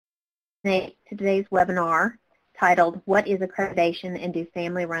today's webinar titled, What is Accreditation and Do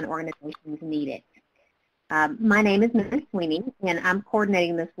Family-Run Organizations Need It? My name is Ms. Sweeney, and I'm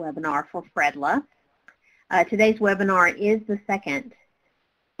coordinating this webinar for FREDLA. Today's webinar is the second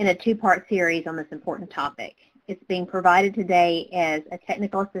in a two-part series on this important topic. It's being provided today as a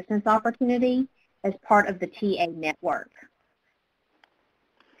technical assistance opportunity as part of the TA network.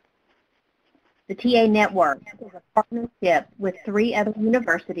 The TA network is a partnership with 3 other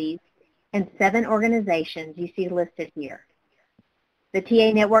universities and 7 organizations you see listed here. The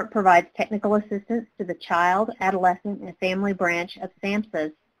TA network provides technical assistance to the Child, Adolescent, and Family branch of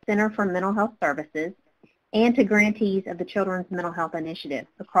SAMHSA's Center for Mental Health Services and to grantees of the Children's Mental Health Initiative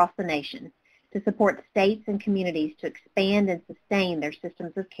across the nation to support states and communities to expand and sustain their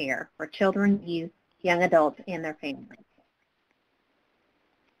systems of care for children, youth, young adults, and their families.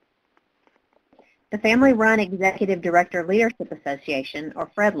 The Family Run Executive Director Leadership Association,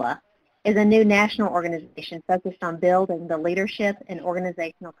 or FREDLA, is a new national organization focused on building the leadership and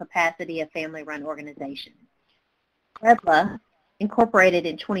organizational capacity of family-run organizations. FREDLA, incorporated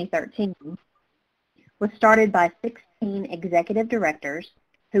in 2013, was started by 16 executive directors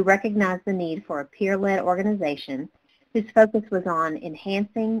who recognized the need for a peer-led organization whose focus was on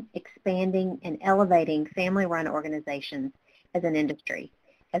enhancing, expanding, and elevating family-run organizations as an industry.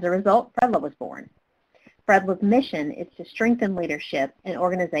 As a result, FREDLA was born. FREDLA's mission is to strengthen leadership and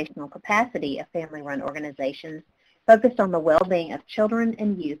organizational capacity of family-run organizations focused on the well-being of children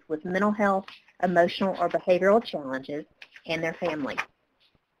and youth with mental health, emotional, or behavioral challenges and their families.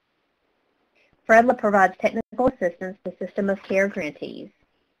 FREDLA provides technical assistance to system of care grantees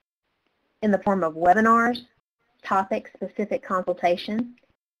in the form of webinars, topic-specific consultations,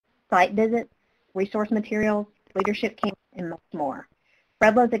 site visits, resource materials, leadership camps, and much more.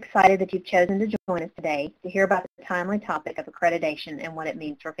 FREDLA is excited that you've chosen to join us today to hear about the timely topic of accreditation and what it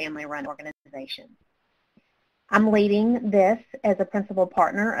means for family-run organizations. I'm leading this as a principal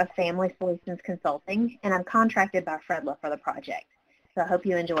partner of Family Solutions Consulting, and I'm contracted by FREDLA for the project. So I hope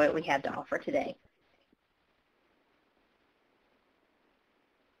you enjoy what we have to offer today.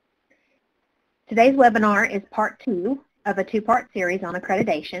 Today's webinar is part 2 of a 2-part series on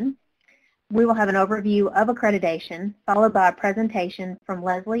accreditation. We will have an overview of accreditation, followed by a presentation from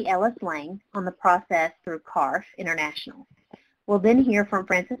Leslie Ellis Lang on the process through CARF International. We'll then hear from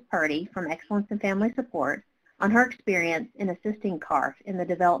Frances Purdy from Excellence in Family Support on her experience in assisting CARF in the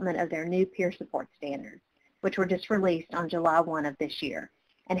development of their new peer support standards, which were just released on July 1 of this year,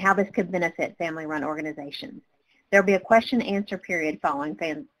 and how this could benefit family-run organizations. There will be a question-and-answer period following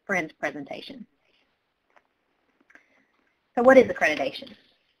Fran's presentation. So what is accreditation?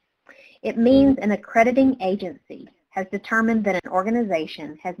 It means an accrediting agency has determined that an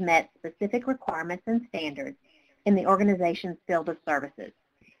organization has met specific requirements and standards in the organization's field of services.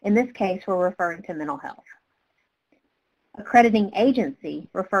 In this case, we're referring to mental health. Accrediting agency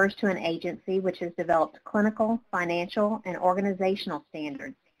refers to an agency which has developed clinical, financial, and organizational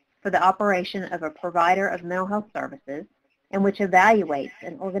standards for the operation of a provider of mental health services and which evaluates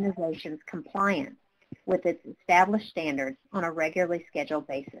an organization's compliance with its established standards on a regularly scheduled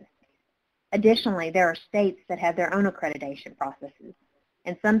basis. Additionally, there are states that have their own accreditation processes,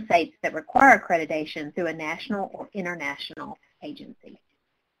 and some states that require accreditation through a national or international agency.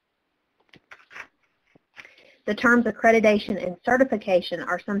 The terms accreditation and certification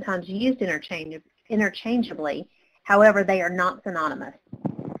are sometimes used interchangeably, however, they are not synonymous.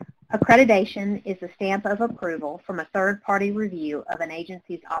 Accreditation is the stamp of approval from a third-party review of an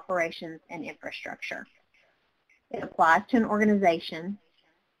agency's operations and infrastructure. It applies to an organization.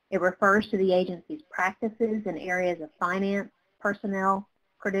 It refers to the agency's practices in areas of finance, personnel,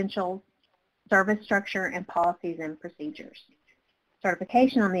 credentials, service structure, and policies and procedures.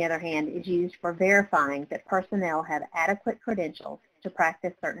 Certification, on the other hand, is used for verifying that personnel have adequate credentials to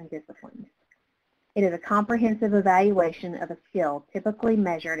practice certain disciplines. It is a comprehensive evaluation of a skill typically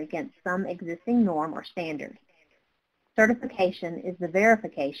measured against some existing norm or standard. Certification is the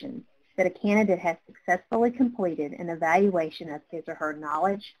verification that a candidate has successfully completed an evaluation of his or her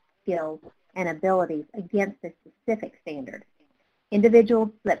knowledge, skills, and abilities against a specific standard. Individuals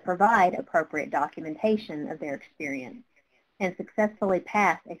that provide appropriate documentation of their experience and successfully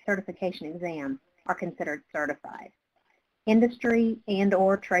pass a certification exam are considered certified. Industry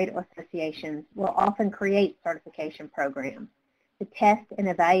and/or trade associations will often create certification programs to test and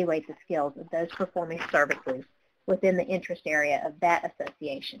evaluate the skills of those performing services within the interest area of that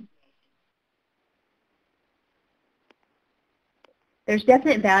association. There's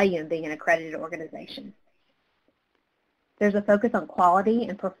definite value in being an accredited organization. There's a focus on quality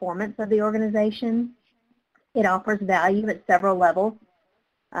and performance of the organization. It offers value at several levels.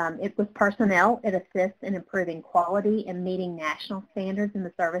 With personnel, it assists in improving quality and meeting national standards in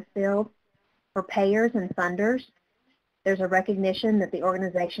the service field. For payers and funders, there's a recognition that the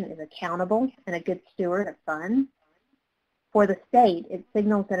organization is accountable and a good steward of funds. For the state, it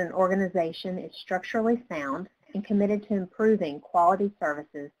signals that an organization is structurally sound and committed to improving quality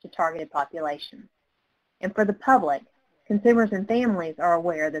services to targeted populations. And for the public, consumers and families are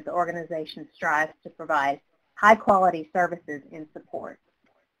aware that the organization strives to provide high-quality services and support.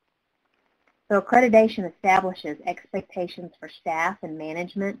 So accreditation establishes expectations for staff and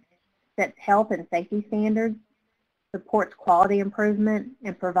management, sets health and safety standards, supports quality improvement,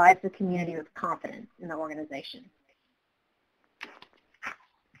 and provides the community with confidence in the organization.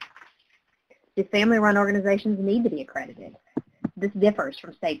 Do family-run organizations need to be accredited? This differs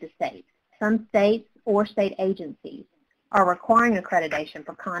from state to state. Some states or state agencies are requiring accreditation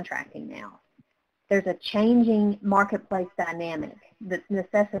for contracting now. There's a changing marketplace dynamic that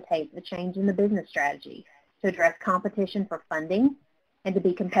necessitates a change in the business strategy to address competition for funding and to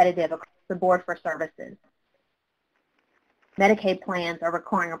be competitive across the board for services. Medicaid plans are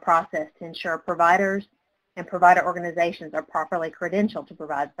requiring a process to ensure providers and provider organizations are properly credentialed to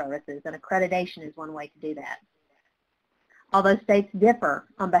provide services, and accreditation is one way to do that. Although states differ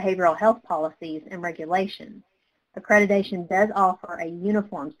on behavioral health policies and regulations, accreditation does offer a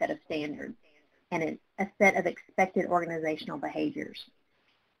uniform set of standards and a set of expected organizational behaviors.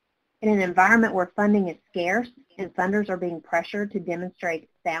 In an environment where funding is scarce and funders are being pressured to demonstrate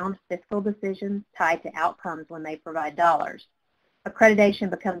sound fiscal decisions tied to outcomes when they provide dollars, accreditation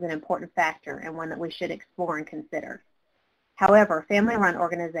becomes an important factor and one that we should explore and consider. However, family-run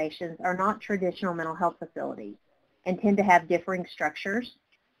organizations are not traditional mental health facilities and tend to have differing structures,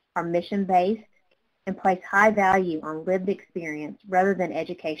 are mission-based, and place high value on lived experience rather than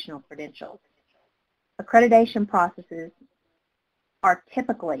educational credentials. Accreditation processes are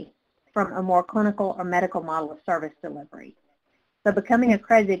typically from a more clinical or medical model of service delivery. So becoming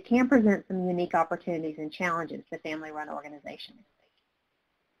accredited can present some unique opportunities and challenges to family-run organizations.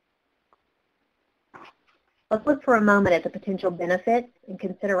 Let's look for a moment at the potential benefits and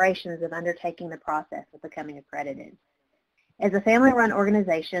considerations of undertaking the process of becoming accredited. As a family-run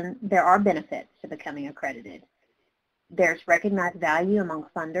organization, there are benefits to becoming accredited. There's recognized value among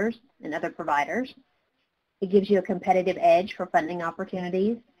funders and other providers. It gives you a competitive edge for funding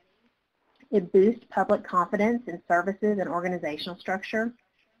opportunities. It boosts public confidence in services and organizational structure.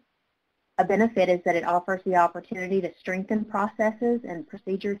 A benefit is that it offers the opportunity to strengthen processes and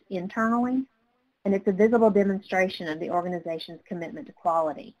procedures internally, and it's a visible demonstration of the organization's commitment to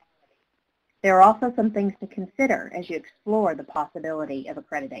quality. There are also some things to consider as you explore the possibility of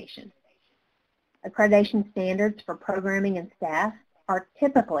accreditation. Accreditation standards for programming and staff are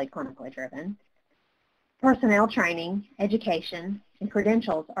typically clinically driven. Personnel training, education, and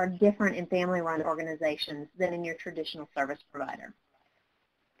credentials are different in family-run organizations than in your traditional service provider.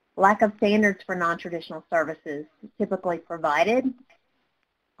 Lack of standards for non-traditional services typically provided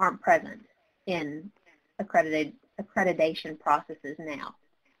aren't present in accreditation processes now.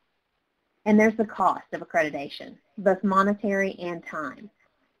 And there's the cost of accreditation, both monetary and time.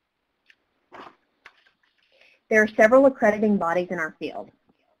 There are several accrediting bodies in our field.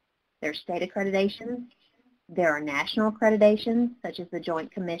 There's state accreditations. There are national accreditations, such as the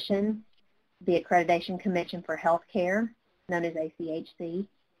Joint Commission, the Accreditation Commission for Healthcare, known as ACHC,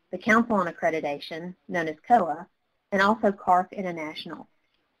 the Council on Accreditation, known as COA, and also CARF International.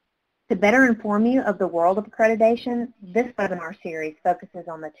 To better inform you of the world of accreditation, this webinar series focuses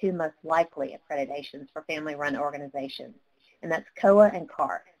on the two most likely accreditations for family-run organizations, and that's COA and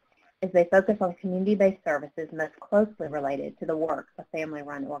CARF, as they focus on community-based services most closely related to the work of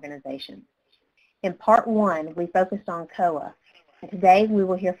family-run organizations. In Part 1, we focused on COA, and today we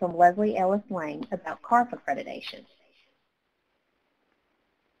will hear from Leslie Ellis-Lang about CARF accreditation.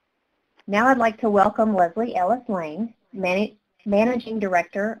 Now I'd like to welcome Leslie Ellis-Lang, Managing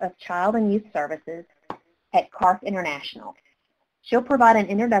Director of Child and Youth Services at CARF International. She'll provide an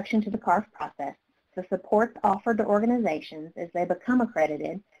introduction to the CARF process, the supports offered to organizations as they become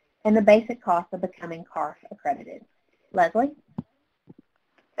accredited, and the basic costs of becoming CARF accredited. Leslie?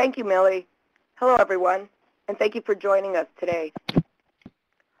 Thank you, Millie. Hello, everyone, and thank you for joining us today.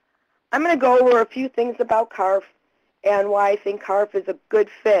 I'm going to go over a few things about CARF and why I think CARF is a good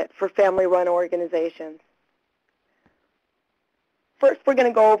fit for family-run organizations. First, we're going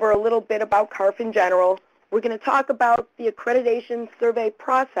to go over a little bit about CARF in general. We're going to talk about the accreditation survey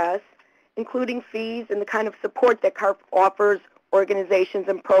process, including fees and the kind of support that CARF offers organizations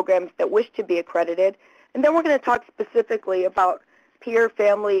and programs that wish to be accredited. And then we're going to talk specifically about peer,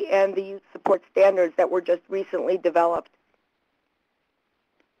 family, and the youth support standards that were just recently developed.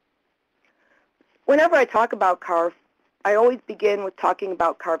 Whenever I talk about CARF, I always begin with talking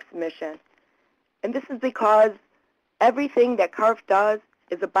about CARF's mission. And this is because everything that CARF does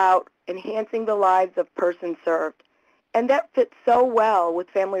is about enhancing the lives of persons served. And that fits so well with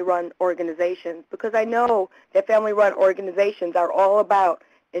family-run organizations, because I know that family-run organizations are all about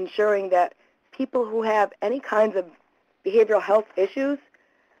ensuring that people who have any kinds of behavioral health issues,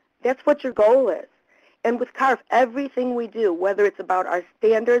 that's what your goal is. And with CARF, everything we do, whether it's about our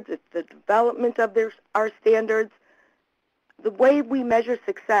standards, it's the development of our standards, the way we measure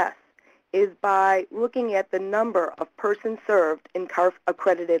success is by looking at the number of persons served in CARF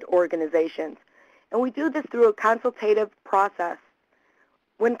accredited organizations. And we do this through a consultative process.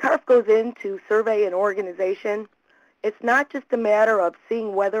 When CARF goes in to survey an organization, it's not just a matter of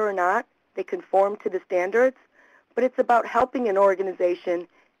seeing whether or not they conform to the standards, but it's about helping an organization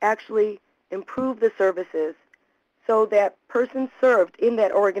actually improve the services so that persons served in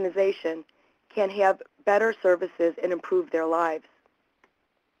that organization can have better services and improve their lives.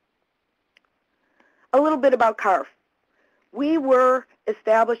 A little bit about CARF. We were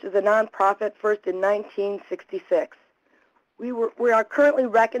established as a nonprofit first in 1966. We are currently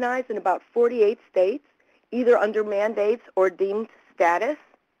recognized in about 48 states, either under mandates or deemed status.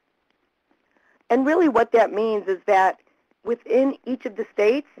 And really what that means is that within each of the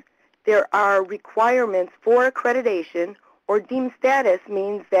states, there are requirements for accreditation, or deemed status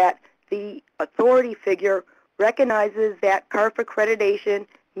means that the authority figure recognizes that CARF accreditation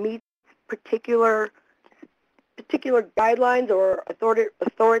meets particular guidelines or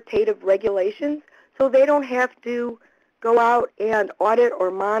authoritative regulations, so they don't have to go out and audit or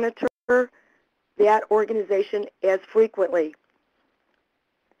monitor that organization as frequently.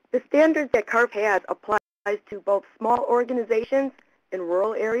 The standards that CARF has applies to both small organizations in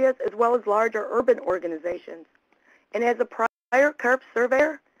rural areas as well as larger urban organizations. And as a prior CARF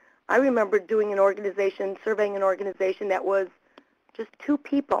surveyor, I remember surveying an organization that was just 2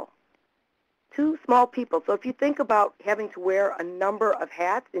 people. 2 small people. So if you think about having to wear a number of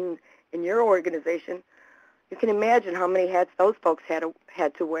hats in your organization, you can imagine how many hats those folks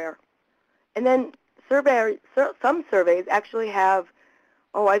had to wear. And then some surveys actually have,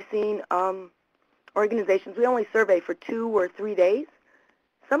 I've seen organizations, we only survey for 2 or 3 days.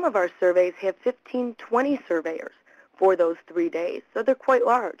 Some of our surveys have 15, 20 surveyors for those 3 days, so they're quite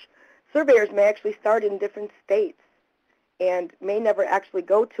large. Surveyors may actually start in different states and may never actually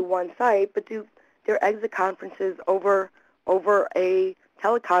go to one site, but do their exit conferences over a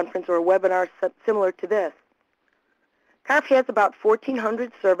teleconference or a webinar similar to this. CARF has about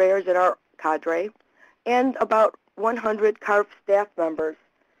 1,400 surveyors in our cadre and about 100 CARF staff members.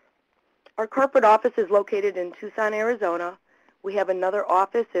 Our corporate office is located in Tucson, Arizona. We have another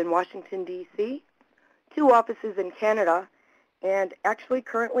office in Washington, D.C., 2 offices in Canada, and actually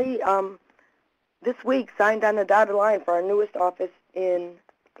currently this week signed on the dotted line for our newest office in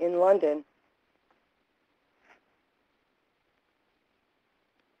London.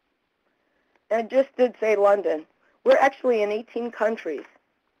 And I just did say London. We're actually in 18 countries.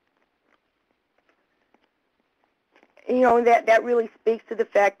 You know, that really speaks to the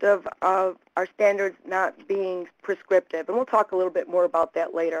fact of our standards not being prescriptive, and we'll talk a little bit more about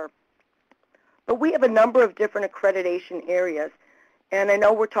that later. But we have a number of different accreditation areas, and I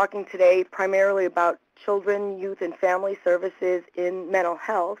know we're talking today primarily about children, youth, and family services in mental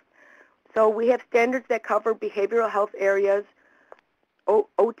health. So we have standards that cover behavioral health areas.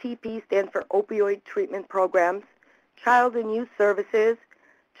 OTP stands for Opioid Treatment Programs. Child and Youth Services.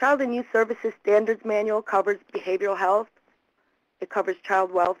 Child and Youth Services Standards Manual covers behavioral health. It covers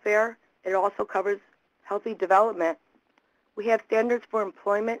child welfare. It also covers healthy development. We have standards for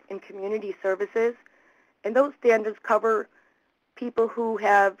employment and community services, and those standards cover people who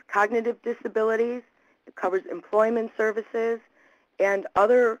have cognitive disabilities. It covers employment services and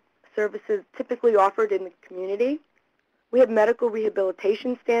other services typically offered in the community. We have medical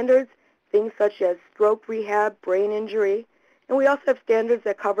rehabilitation standards, things such as stroke rehab, brain injury, and we also have standards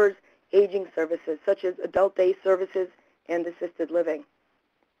that covers aging services, such as adult day services and assisted living.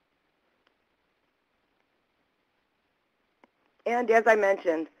 And as I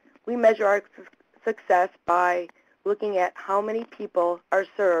mentioned, we measure our success by looking at how many people are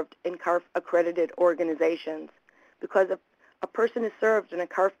served in CARF accredited organizations. Because if a person is served in a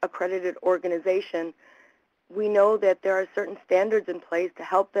CARF accredited organization, we know that there are certain standards in place to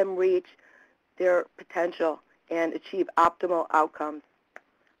help them reach their potential and achieve optimal outcomes.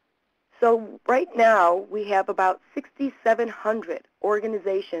 So right now, we have about 6,700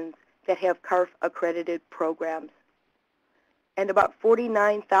 organizations that have CARF accredited programs, and about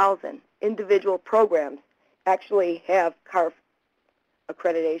 49,000 individual programs actually have CARF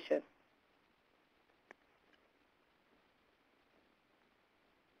accreditation.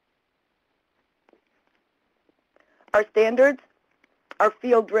 Our standards are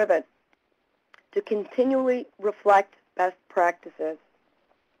field-driven to continually reflect best practices.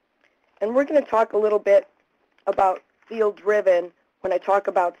 And we're going to talk a little bit about field-driven when I talk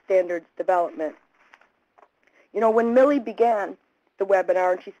about standards development. You know, when Millie began the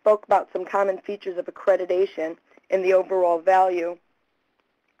webinar and she spoke about some common features of accreditation and the overall value,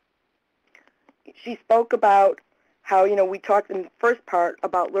 she spoke about how, you know, we talked in the first part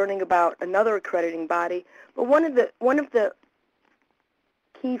about learning about another accrediting body, but one of the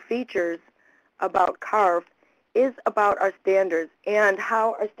key features about CARF is about our standards and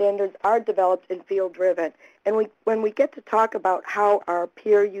how our standards are developed and field-driven. And when we get to talk about how our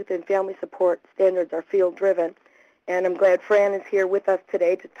peer, youth, and family support standards are field-driven, and I'm glad Fran is here with us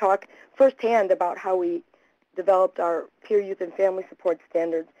today to talk firsthand about how we developed our peer, youth, and family support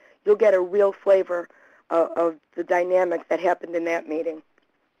standards, you'll get a real flavor of the dynamics that happened in that meeting.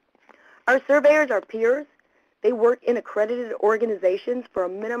 Our surveyors are peers. They work in accredited organizations for a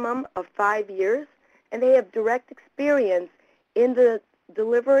minimum of 5 years, and they have direct experience in the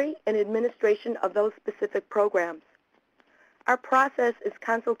delivery and administration of those specific programs. Our process is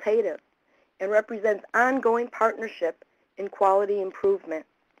consultative and represents ongoing partnership in quality improvement.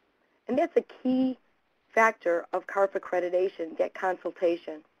 And that's a key factor of CARF accreditation, that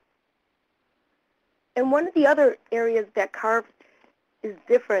consultation. And one of the other areas that CARF is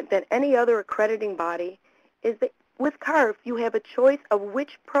different than any other accrediting body is that with CARF, you have a choice of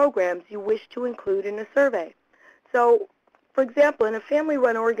which programs you wish to include in a survey. So, for example, in a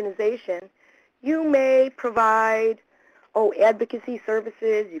family-run organization, you may provide, advocacy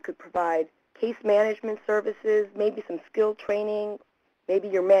services, you could provide case management services, maybe some skill training, maybe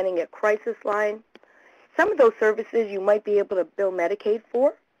you're manning a crisis line. Some of those services you might be able to bill Medicaid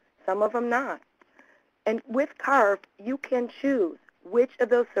for, some of them not. And with CARF, you can choose which of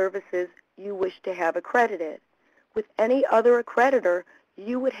those services you wish to have accredited. With any other accreditor,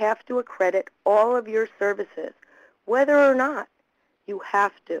 you would have to accredit all of your services, whether or not you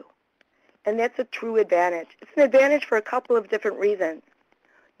have to. And that's a true advantage. It's an advantage for a couple of different reasons.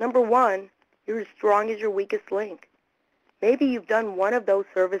 Number one, you're as strong as your weakest link. Maybe you've done one of those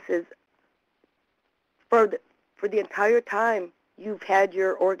services for the entire time you've had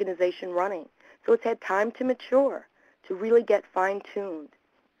your organization running. So it's had time to mature, to really get fine-tuned.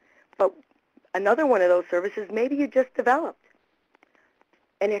 But another one of those services, maybe you just developed,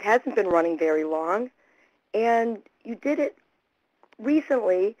 and it hasn't been running very long, and you did it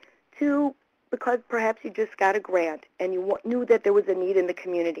recently because perhaps you just got a grant and you knew that there was a need in the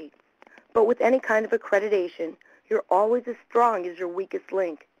community. But with any kind of accreditation, you're always as strong as your weakest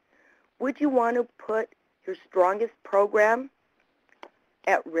link. Would you want to put your strongest program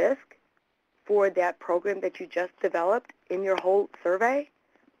at risk for that program that you just developed in your whole survey?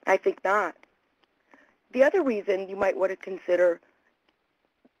 I think not. The other reason you might want to consider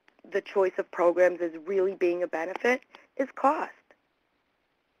the choice of programs as really being a benefit is cost.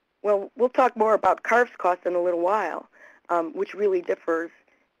 Well, we'll talk more about CARF's cost in a little while, which really differs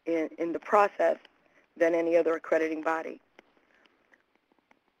in the process than any other accrediting body.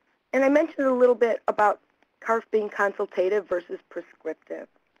 And I mentioned a little bit about CARF being consultative versus prescriptive.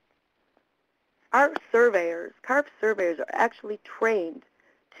 Our surveyors, CARF surveyors, are actually trained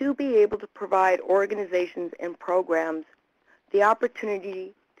to be able to provide organizations and programs the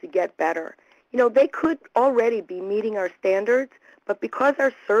opportunity to get better. You know, they could already be meeting our standards, but because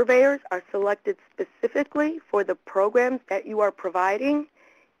our surveyors are selected specifically for the programs that you are providing,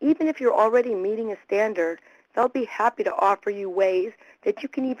 even if you're already meeting a standard, they'll be happy to offer you ways that you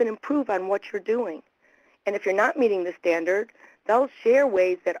can even improve on what you're doing. And if you're not meeting the standard, they'll share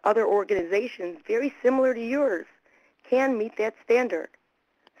ways that other organizations very similar to yours can meet that standard.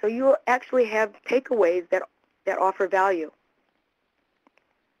 So you'll actually have takeaways that offer value.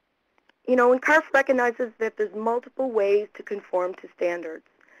 You know, and CARF recognizes that there's multiple ways to conform to standards.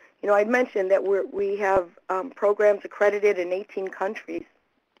 You know, I mentioned that we have programs accredited in 18 countries.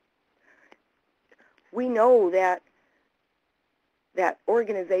 We know that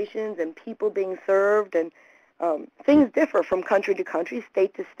organizations and people being served and things differ from country to country,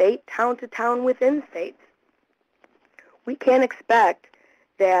 state to state, town to town within states. We can't expect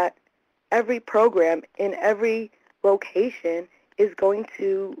that every program in every location is going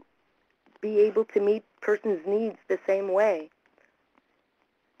to be able to meet person's needs the same way.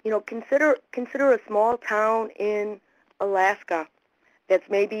 You know, consider a small town in Alaska that's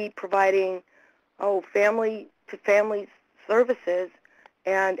maybe providing family-to-family services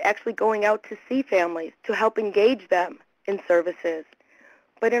and actually going out to see families to help engage them in services.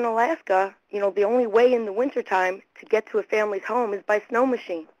 But in Alaska, you know, the only way in the wintertime to get to a family's home is by snow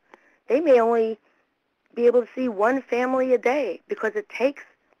machine. They may only be able to see one family a day because it takes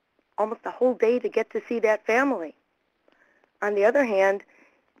almost a whole day to get to see that family. On the other hand,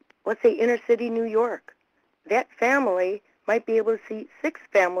 let's say inner city New York, that family might be able to see 6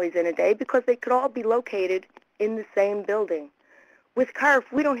 families in a day because they could all be located in the same building. With CARF,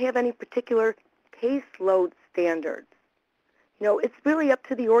 we don't have any particular caseload standards. You know, it's really up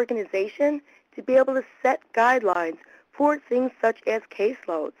to the organization to be able to set guidelines for things such as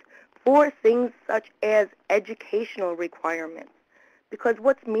caseloads, for things such as educational requirements. Because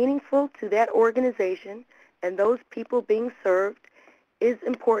what's meaningful to that organization and those people being served is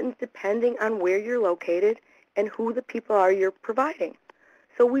important depending on where you're located and who the people are you're providing.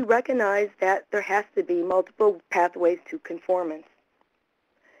 So we recognize that there has to be multiple pathways to conformance.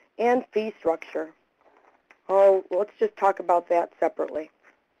 And fee structure. Oh, let's just talk about that separately.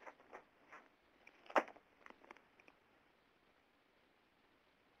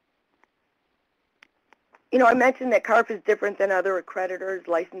 You know, I mentioned that CARF is different than other accreditors,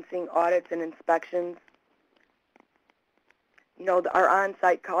 licensing, audits, and inspections. You know, our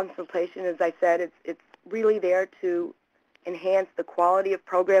on-site consultation, as I said, it's really there to enhance the quality of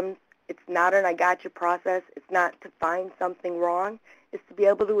programs. It's not an I gotcha process. It's not to find something wrong. It's to be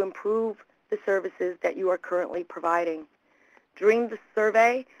able to improve the services that you are currently providing. During the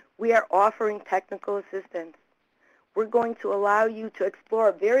survey, we are offering technical assistance. We're going to allow you to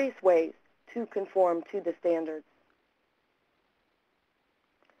explore various ways to conform to the standards.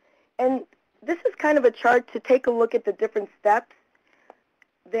 And this is kind of a chart to take a look at the different steps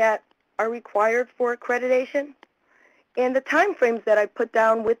that are required for accreditation. And the time frames that I put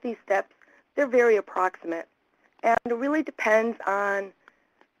down with these steps, they're very approximate. And it really depends on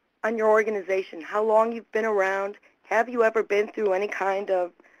your organization, how long you've been around, have you ever been through any kind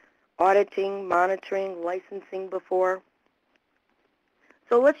of auditing, monitoring, licensing before.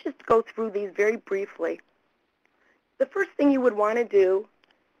 So let's just go through these very briefly. The first thing you would want to do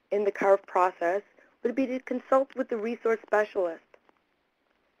in the CARF process would be to consult with the resource specialist.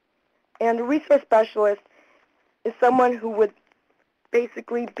 And the resource specialist is someone who would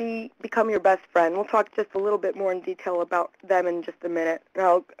basically become your best friend. We'll talk just a little bit more in detail about them in just a minute. And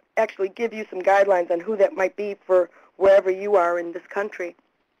I'll actually give you some guidelines on who that might be for wherever you are in this country.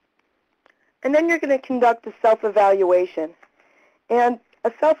 And then you're going to conduct a self-evaluation. And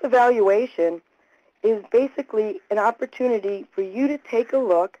a self-evaluation is basically an opportunity for you to take a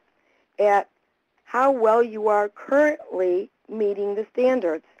look at how well you are currently meeting the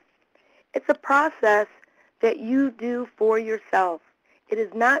standards. It's a process that you do for yourself. It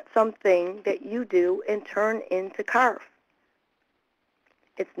is not something that you do and turn into CARF.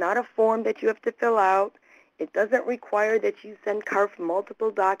 It's not a form that you have to fill out. It doesn't require that you send CARF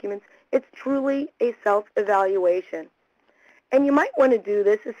multiple documents. It's truly a self-evaluation. And you might want to do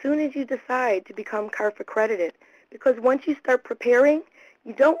this as soon as you decide to become CARF accredited, because once you start preparing,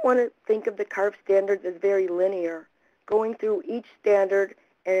 you don't want to think of the CARF standards as very linear, going through each standard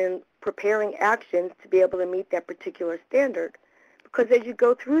and preparing actions to be able to meet that particular standard. Because as you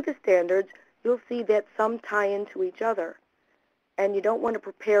go through the standards, you'll see that some tie into each other. And you don't want to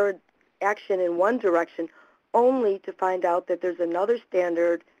prepare action in one direction only to find out that there's another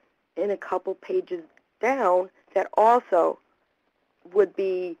standard in a couple pages down that also would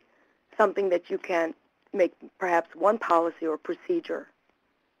be something that you can make perhaps one policy or procedure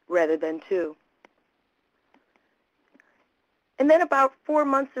rather than 2. And then about 4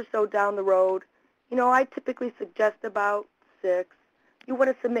 months or so down the road, you know, I typically suggest about 6, you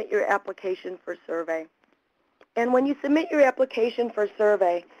want to submit your application for survey. And when you submit your application for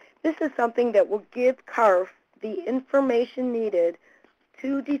survey, this is something that will give CARF the information needed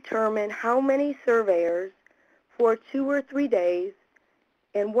to determine how many surveyors for 2 or 3 days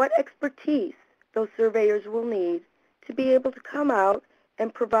and what expertise those surveyors will need to be able to come out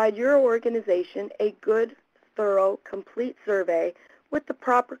and provide your organization a good, thorough, complete survey with the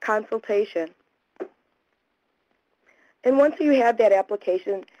proper consultation. And once you have that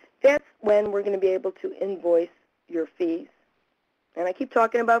application, that's when we're going to be able to invoice your fees. And I keep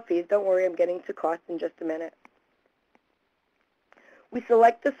talking about fees. Don't worry, I'm getting to cost in just a minute. We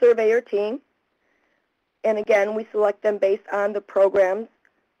select the surveyor team. And again, we select them based on the programs,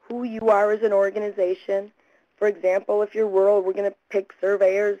 who you are as an organization. For example, if you're rural, we're going to pick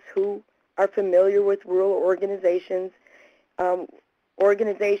surveyors who are familiar with rural organizations.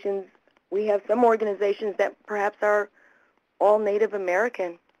 We have some organizations that perhaps are all Native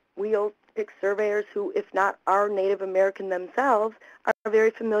American. We'll pick surveyors who, if not are Native American themselves, are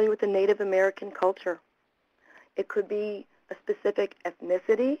very familiar with the Native American culture. It could be a specific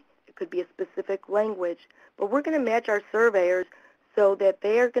ethnicity. It could be a specific language. But we're going to match our surveyors so that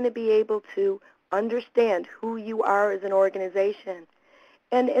they are going to be able to understand who you are as an organization.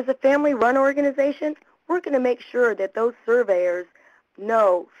 And as a family-run organization, we're going to make sure that those surveyors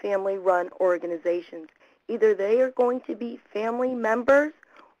know family-run organizations. Either they are going to be family members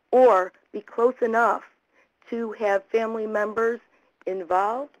or be close enough to have family members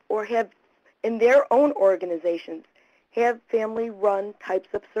involved or have in their own organizations have family-run types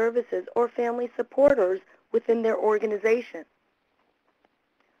of services or family supporters within their organization.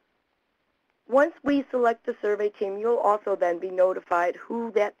 Once we select the survey team, you'll also then be notified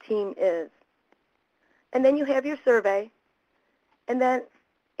who that team is. And then you have your survey. And then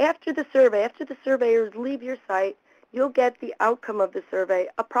after the surveyors leave your site, you'll get the outcome of the survey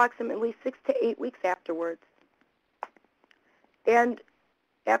approximately 6 to 8 weeks afterwards. And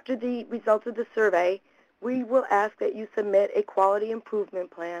after the results of the survey, we will ask that you submit a quality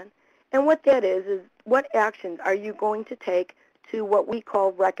improvement plan. And what that is what actions are you going to take to what we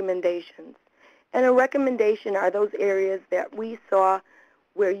call recommendations. And a recommendation are those areas that we saw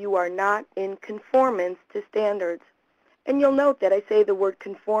where you are not in conformance to standards. And you'll note that I say the word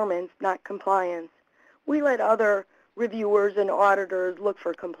conformance, not compliance. We let other reviewers and auditors look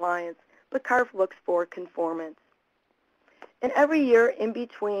for compliance, but CARF looks for conformance. And every year in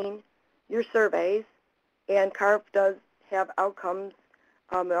between your surveys, and CARF does have outcomes,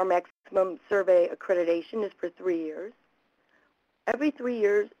 our maximum survey accreditation is for 3 years. Every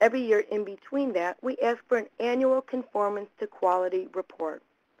year in between that, we ask for an annual conformance to quality report.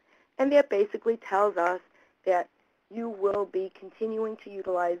 And that basically tells us that you will be continuing to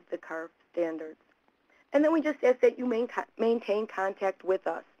utilize the CARF standards. And then we just ask that you maintain contact with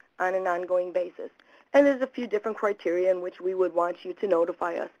us on an ongoing basis. And there's a few different criteria in which we would want you to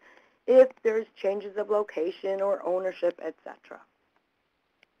notify us if there's changes of location or ownership, etc.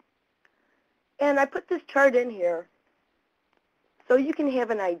 And I put this chart in here so you can have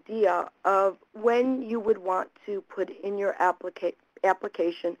an idea of when you would want to put in your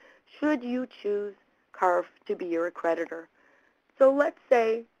application should you choose CARF to be your accreditor. So let's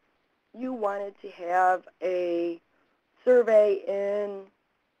say you wanted to have a survey in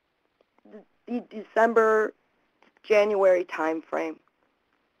the December, January time frame.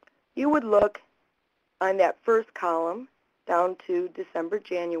 You would look on that first column down to December,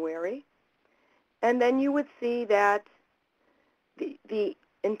 January, and then you would see that the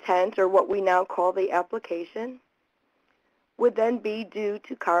intent, or what we now call the application, would then be due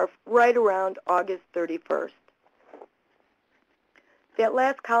to CARF right around August 31st. That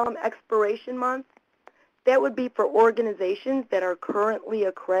last column, expiration month, that would be for organizations that are currently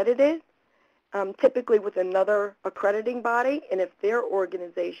accredited, typically with another accrediting body, and if their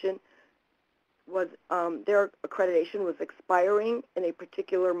organization was, their accreditation was expiring in a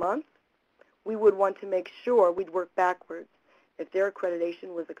particular month, we would want to make sure we'd work backwards. If their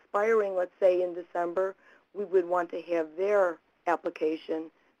accreditation was expiring, let's say in December, we would want to have their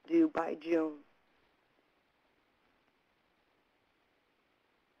application due by June.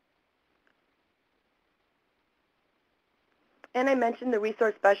 And I mentioned the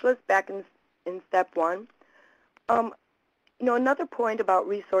resource specialist back in step one. Another point about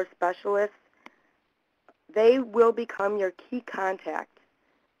resource specialists, they will become your key contact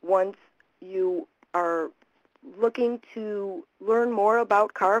once you are looking to learn more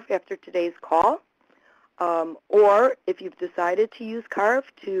about CARF after today's call, or if you've decided to use CARF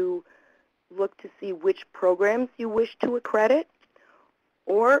to look to see which programs you wish to accredit,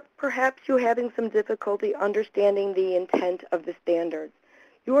 or perhaps you're having some difficulty understanding the intent of the standards.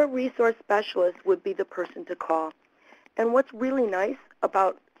 Your resource specialist would be the person to call. And what's really nice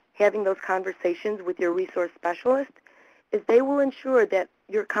about having those conversations with your resource specialist is they will ensure that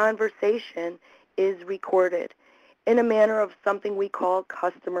your conversation is recorded in a manner of something we call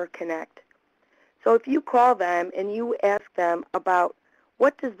Customer Connect. So if you call them and you ask them about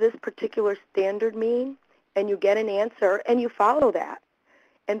what does this particular standard mean, and you get an answer and you follow that,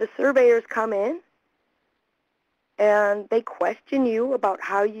 and the surveyors come in and they question you about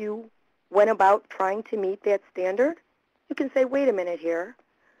how you went about trying to meet that standard, you can say, wait a minute here.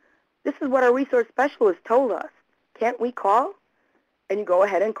 This is what our resource specialist told us. Can't we call? And you go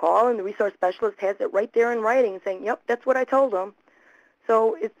ahead and call, and the resource specialist has it right there in writing saying, yep, that's what I told them.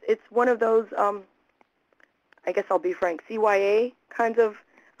 So it's one of those, I guess I'll be frank, CYA kinds of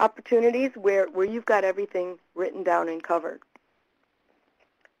opportunities where you've got everything written down and covered.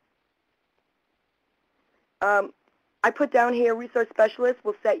 I put down here resource specialist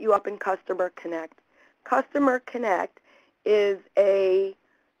will set you up in Customer Connect. Customer Connect is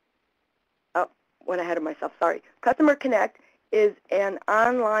went ahead of myself, sorry. Customer Connect is an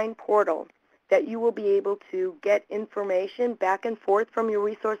online portal that you will be able to get information back and forth from your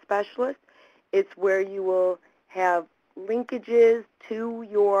resource specialist It's where you will have linkages to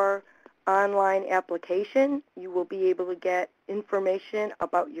your online application. You will be able to get information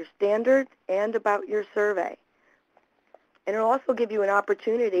about your standards and about your survey. And it'll also give you an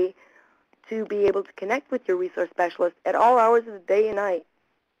opportunity to be able to connect with your resource specialist at all hours of the day and night.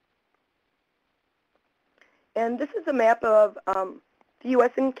 And this is a map of the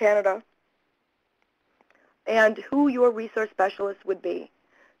U.S. and Canada and who your resource specialist would be.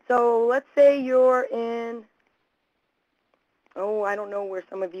 So let's say you're in, I don't know where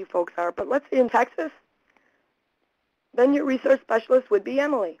some of you folks are, but let's say in Texas, then your resource specialist would be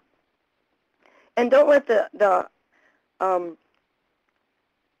Emily. And don't let the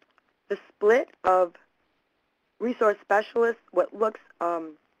split of resource specialists, what looks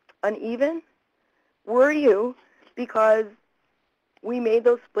uneven, worry you, because we made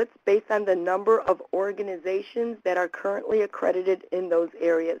those splits based on the number of organizations that are currently accredited in those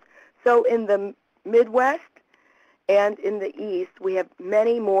areas. So in the Midwest and in the East, we have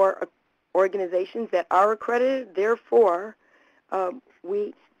many more organizations that are accredited. Therefore,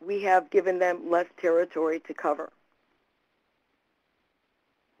 we have given them less territory to cover.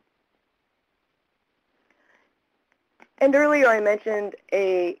 And earlier I mentioned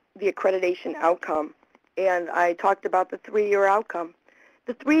the accreditation outcome, and I talked about the 3-year outcome.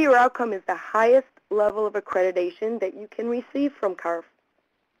 The 3-year outcome is the highest level of accreditation that you can receive from CARF.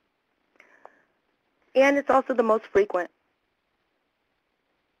 And it's also the most frequent.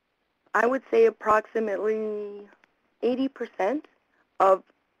 I would say approximately 80% of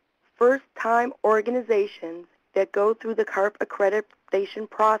first-time organizations that go through the CARF accreditation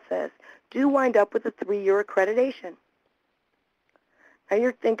process do wind up with a 3-year accreditation. Now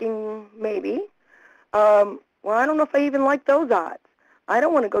you're thinking, maybe, well, I don't know if I even like those odds. I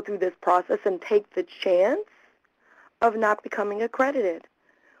don't want to go through this process and take the chance of not becoming accredited.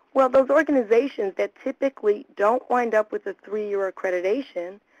 Well, those organizations that typically don't wind up with a 3-year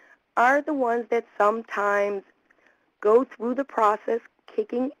accreditation are the ones that sometimes go through the process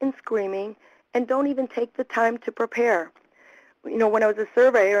kicking and screaming and don't even take the time to prepare. You know, when I was a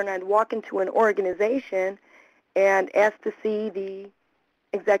surveyor and I'd walk into an organization and ask to see the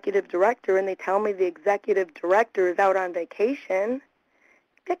executive director, and they tell me the executive director is out on vacation,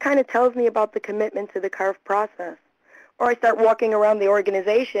 that kind of tells me about the commitment to the CARF process. Or I start walking around the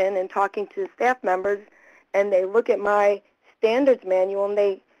organization and talking to staff members, and they look at my standards manual and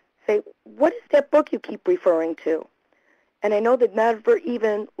they say, what is that book you keep referring to? And I know they've never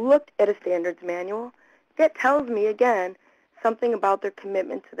even looked at a standards manual. That tells me, again, something about their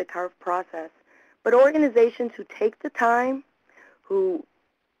commitment to the CARF process. But organizations who take the time, who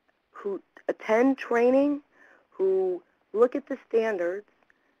attend training, who look at the standards,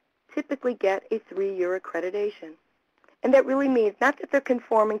 typically get a 3-year accreditation. And that really means not that they're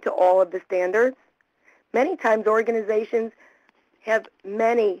conforming to all of the standards. Many times organizations have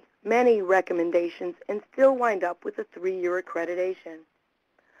many recommendations and still wind up with a 3-year accreditation.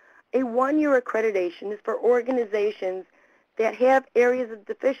 A 1-year accreditation is for organizations that have areas of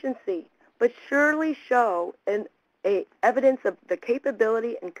deficiency, but surely show evidence of the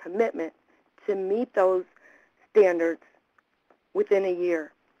capability and commitment to meet those standards within a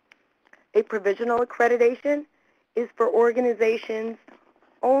year. A provisional accreditation is for organizations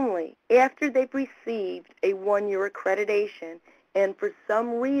only after they've received a 1-year accreditation and for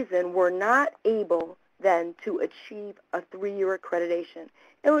some reason were not able then to achieve a 3-year accreditation.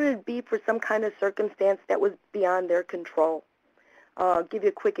 It would be for some kind of circumstance that was beyond their control. I'll give you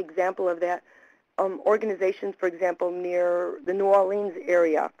a quick example of that. Organizations, for example, near the New Orleans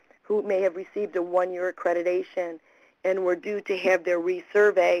area who may have received a 1-year accreditation and were due to have their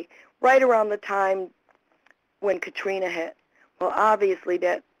resurvey right around the time when Katrina hit. Well, obviously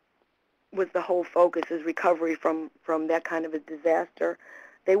that was the whole focus, is recovery from that kind of a disaster.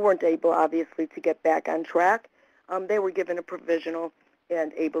 They weren't able, obviously, to get back on track. They were given a provisional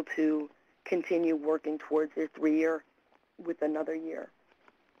and able to continue working towards their 3-year with another year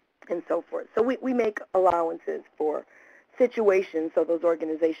and so forth. So we make allowances for situations so those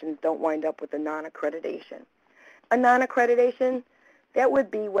organizations don't wind up with a non-accreditation. A non-accreditation, that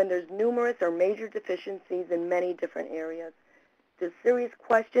would be when there's numerous or major deficiencies in many different areas. There's serious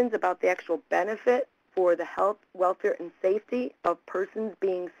questions about the actual benefit for the health, welfare, and safety of persons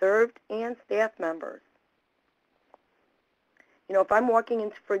being served and staff members. You know, if I'm walking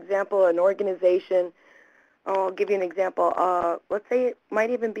into, for example, an organization, I'll give you an example. Let's say it might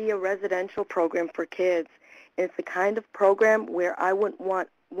even be a residential program for kids. And it's the kind of program where I wouldn't want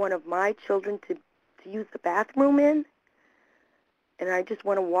one of my children to use the bathroom in, and I just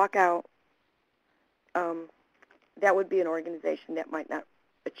want to walk out. That would be an organization that might not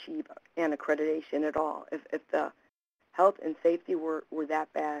achieve an accreditation at all if the health and safety were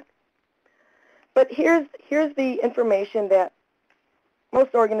that bad. But here's the information that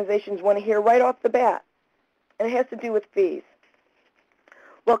most organizations want to hear right off the bat, and it has to do with fees.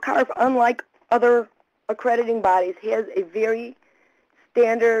 Well, CARF, unlike other accrediting bodies, has a very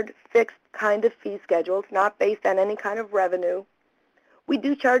standard, fixed kind of fee schedule. It's not based on any kind of revenue. We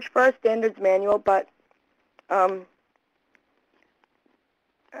do charge for our standards manual, but I'll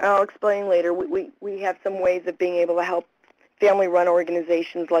explain later. We have some ways of being able to help family-run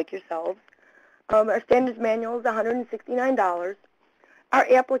organizations like yourselves. Our standards manual is $169. Our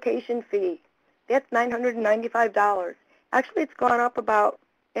application fee, that's $995. Actually, it's gone up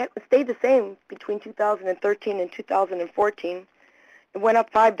it stayed the same between 2013 and 2014. It went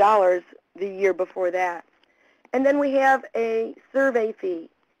up $5 the year before that. And then we have a survey fee,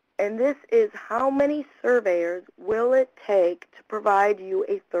 and this is how many surveyors will it take to provide you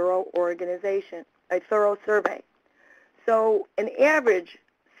a thorough survey. So an average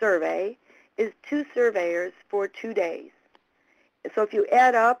survey is 2 surveyors for 2 days. So if you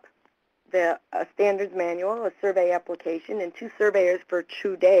add up a standards manual, a survey application, and 2 surveyors for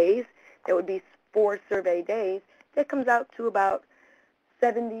 2 days, that would be 4 survey days, that comes out to about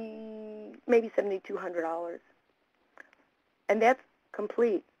maybe $7,200. And that's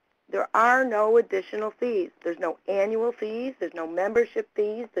complete. There are no additional fees. There's no annual fees. There's no membership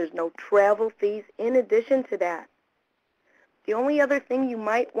fees. There's no travel fees in addition to that. The only other thing you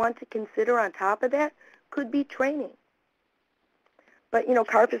might want to consider on top of that could be training. But,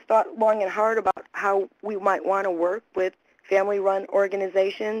 CARF has thought long and hard about how we might want to work with family-run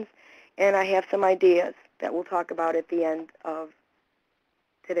organizations, and I have some ideas that we'll talk about at the end of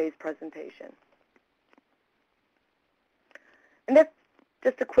today's presentation. And that's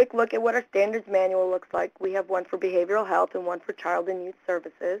just a quick look at what our standards manual looks like. We have one for behavioral health and one for child and youth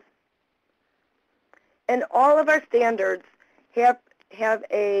services. And all of our standards have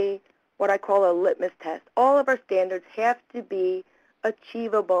what I call a litmus test. All of our standards have to be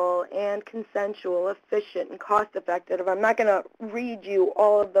achievable and consensual, efficient, and cost-effective. I'm not going to read you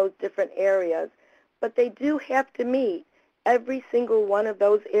all of those different areas, but they do have to meet every single one of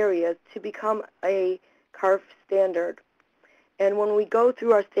those areas to become a CARF standard. And when we go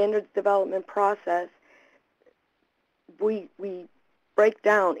through our standards development process, we break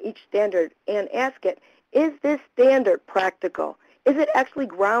down each standard and ask it, is this standard practical? Is it actually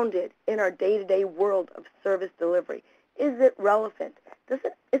grounded in our day-to-day world of service delivery? Is it relevant? Is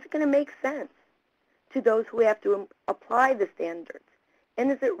it going to make sense to those who have to apply the standards? And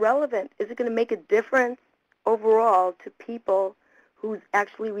is it relevant? Is it going to make a difference overall to people who's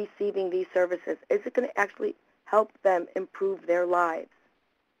actually receiving these services? Is it going to actually help them improve their lives?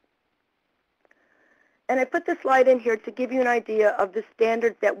 And I put this slide in here to give you an idea of the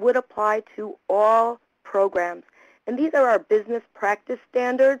standards that would apply to all programs. And these are our business practice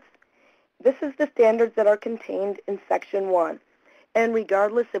standards. This is the standards that are contained in Section 1. And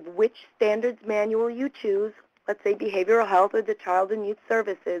regardless of which standards manual you choose, let's say behavioral health or the child and youth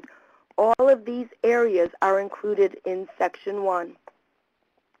services, all of these areas are included in Section 1.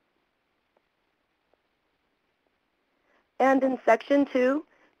 And in Section 2,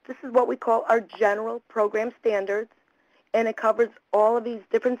 this is what we call our general program standards, and it covers all of these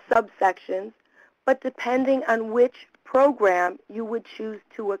different subsections, but depending on which program you would choose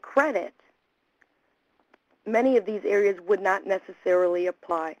to accredit, many of these areas would not necessarily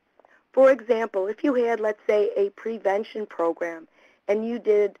apply. For example, if you had, let's say, a prevention program, and you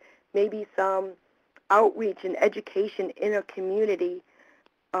did maybe some outreach and education in a community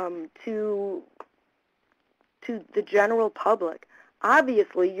to the general public,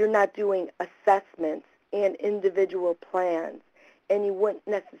 obviously you're not doing assessments and individual plans, and you wouldn't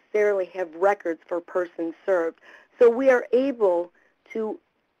necessarily have records for persons served. So we are able to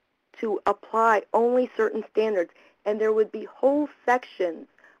apply only certain standards, and there would be whole sections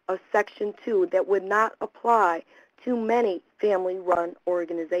of Section 2 that would not apply to many family-run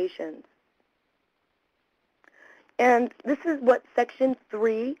organizations. And this is what Section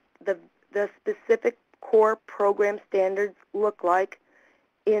 3, the specific core program standards, look like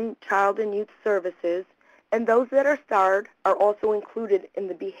in child and youth services. And those that are starred are also included in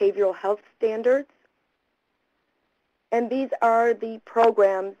the behavioral health standards. And these are the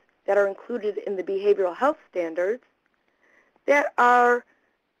programs that are included in the behavioral health standards that are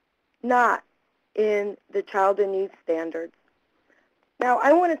not in the child and youth standards. Now,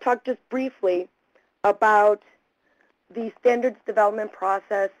 I want to talk just briefly about the standards development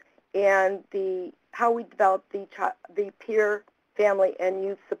process and how we develop the peer, family, and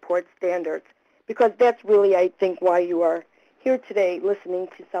youth support standards, because that's really, I think, why you are here today listening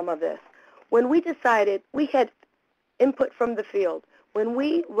to some of this. When we decided, we had input from the field. When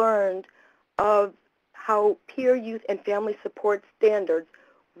we learned of how peer, youth, and family support standards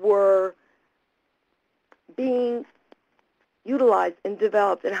were being utilized and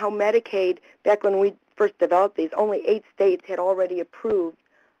developed, and how Medicaid, back when we first developed these, only 8 states had already approved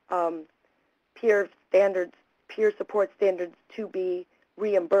peer support standards to be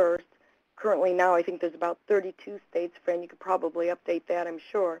reimbursed. Currently now I think there's about 32 states, Fran, you could probably update that, I'm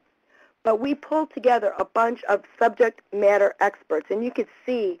sure. But we pulled together a bunch of subject matter experts, and you could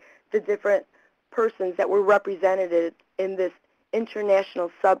see the different persons that were represented in this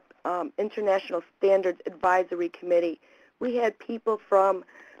International Standards Advisory Committee. We had people from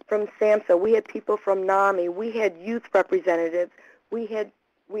SAMHSA, we had people from NAMI, we had youth representatives, we had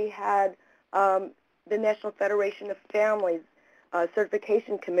the National Federation of Families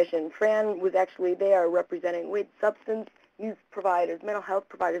Certification Commission. Fran was actually there representing. We had substance use providers, mental health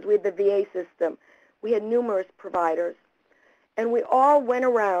providers. We had the VA system. We had numerous providers. And we all went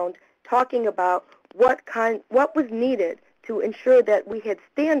around talking about what was needed to ensure that we had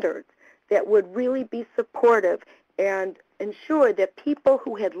standards that would really be supportive and ensure that people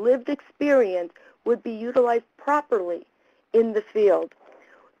who had lived experience would be utilized properly in the field.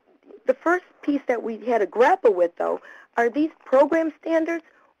 The first piece that we had to grapple with, though, are these program standards,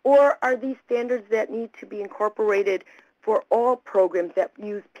 or are these standards that need to be incorporated for all programs that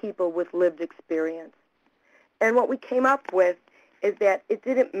use people with lived experience? And what we came up with is that it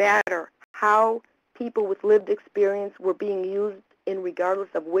didn't matter how people with lived experience were being used in regardless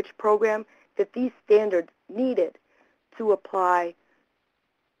of which program, that these standards needed to apply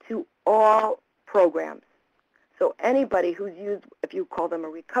to all programs. So anybody who's used, if you call them a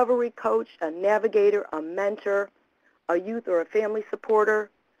recovery coach, a navigator, a mentor, a youth or a family supporter,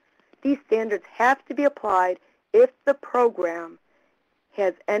 these standards have to be applied if the program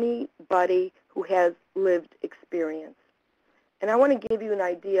has anybody who has lived experience. And I want to give you an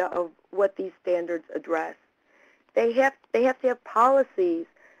idea of what these standards address. They have to have policies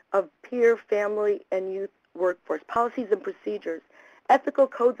of peer, family, and youth workforce, policies and procedures. Ethical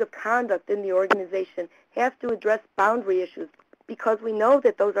codes of conduct in the organization have to address boundary issues, because we know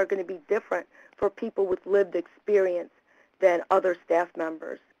that those are going to be different for people with lived experience than other staff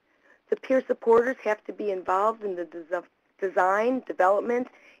members. The peer supporters have to be involved in the design, development,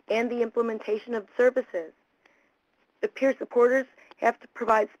 and the implementation of services. The peer supporters have to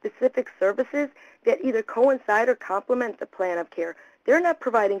provide specific services that either coincide or complement the plan of care. They're not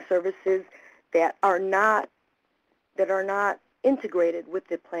providing services that are not integrated with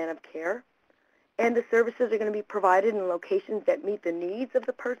the plan of care. And the services are going to be provided in locations that meet the needs of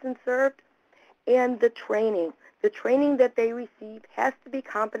the person served. And the training that they receive has to be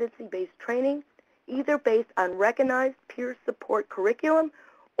competency-based training, either based on recognized peer support curriculum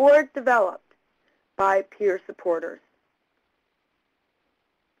or developed by peer supporters.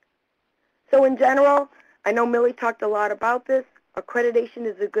 So in general, I know Millie talked a lot about this. Accreditation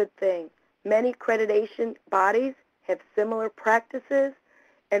is a good thing. Many accreditation bodies have similar practices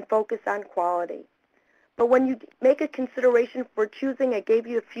and focus on quality. But when you make a consideration for choosing, I gave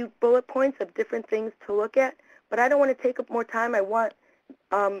you a few bullet points of different things to look at, but I don't want to take up more time. I want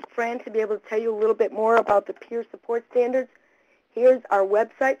Fran to be able to tell you a little bit more about the peer support standards. Here's our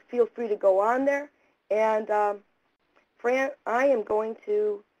website. Feel free to go on there. And Fran, I am going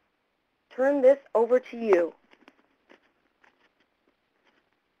to turn this over to you.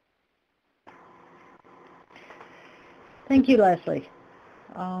 Thank you, Leslie.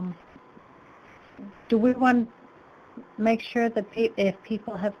 Do we want to make sure that if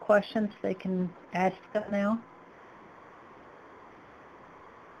people have questions, they can ask them now?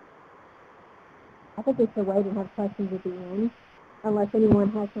 I think we should wait and have questions at the end, unless anyone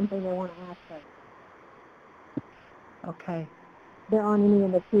has something they want to ask us. Okay. There aren't any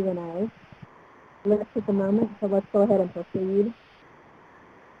in the Q&A list at the moment, so let's go ahead and proceed.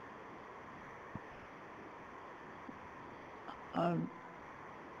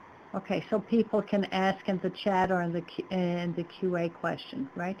 Okay, so people can ask in the chat or in the QA question,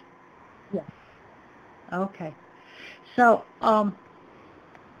 right? Yes. Okay. So,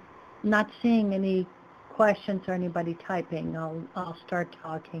 not seeing any questions or anybody typing, I'll start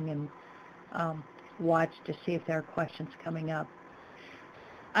talking and watch to see if there are questions coming up.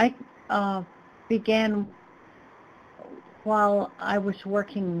 I began while I was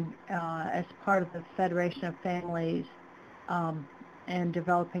working as part of the Federation of Families and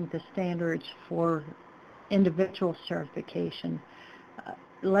developing the standards for individual certification.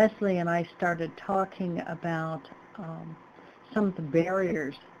 Leslie and I started talking about some of the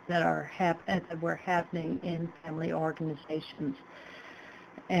barriers that were happening in family organizations.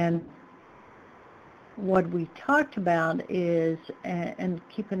 And what we talked about is, and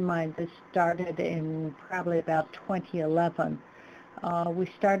keep in mind this started in probably about 2011, we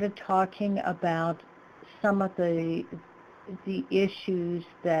started talking about some of the issues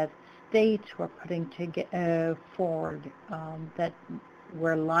that states were putting forward that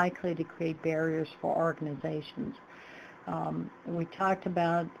were likely to create barriers for organizations. We talked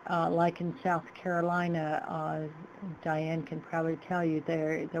about, like in South Carolina, Diane can probably tell you,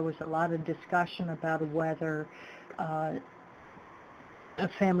 there was a lot of discussion about whether a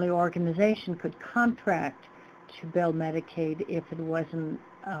family organization could contract to bill Medicaid if it wasn't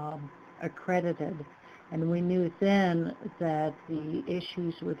accredited. And we knew then that the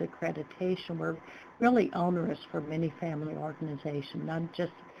issues with accreditation were really onerous for many family organizations,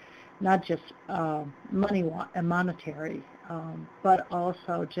 not just monetary, but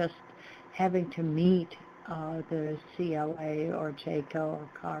also just having to meet the CLA or JACO or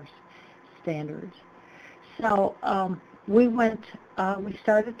CARS standards. So we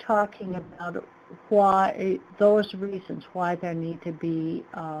started talking about why those reasons why there need to be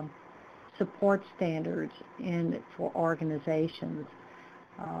support standards for organizations.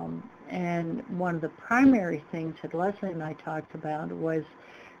 And one of the primary things that Leslie and I talked about was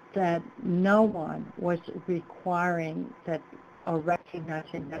that no one was requiring that or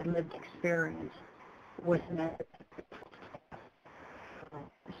recognizing that lived experience was necessary.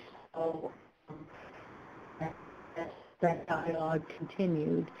 So that dialogue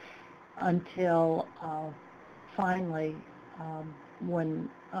continued until finally when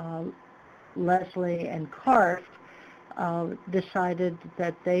Leslie and CARF decided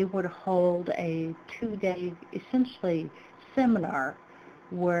that they would hold a 2-day, essentially, seminar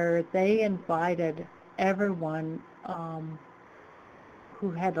where they invited everyone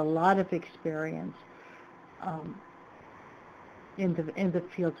who had a lot of experience in the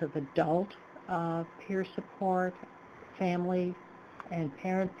fields of adult peer support, family and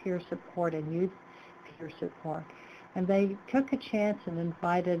parent peer support, and youth peer support. And they took a chance and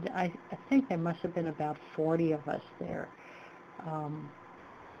invited, I think there must have been about 40 of us there.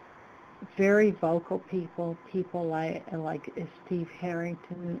 Very vocal people like Steve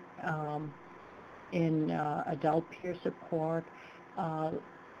Harrington in adult peer support.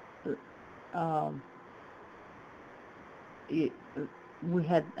 We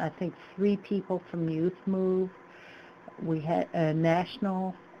had, I think, 3 people from Youth Move. We had a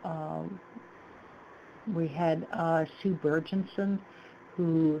national. We had Sue Burgenson,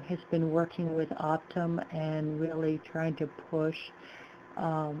 who has been working with Optum and really trying to push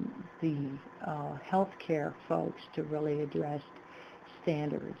the healthcare folks to really address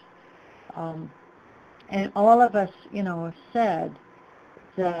standards. And all of us, said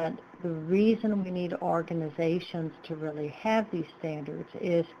that the reason we need organizations to really have these standards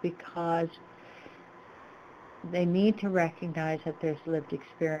is because they need to recognize that there's lived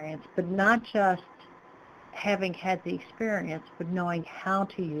experience, but not just having had the experience, but knowing how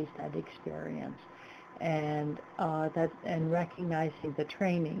to use that experience, and recognizing the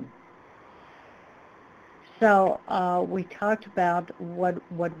training. So we talked about what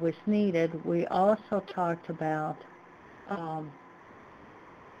was needed. We also talked about hold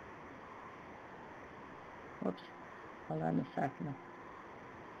on a second.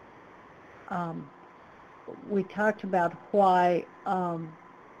 We talked about why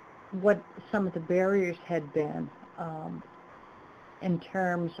what some of the barriers had been in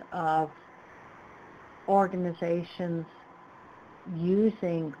terms of organizations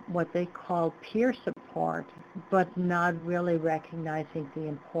using what they call peer support, but not really recognizing the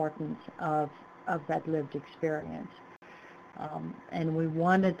importance of that lived experience. And we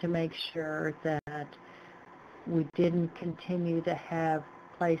wanted to make sure that we didn't continue to have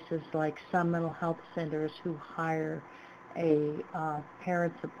places like some mental health centers who hire a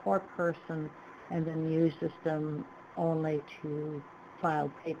parent support person and then uses them only to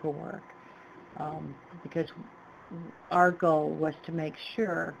file paperwork. Because our goal was to make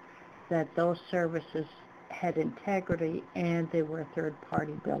sure that those services had integrity and they were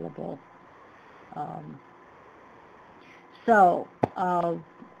third-party billable.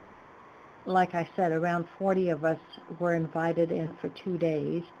 Like I said, around 40 of us were invited in for 2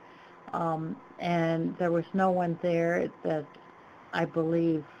 days, and there was no one there that I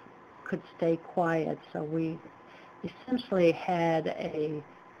believe could stay quiet. So we essentially had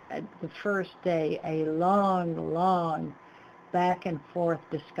the first day, a long back and forth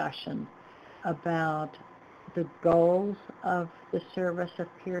discussion about the goals of the service of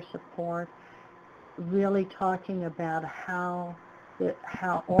peer support, really talking about how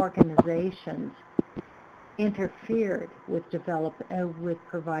how organizations interfered with with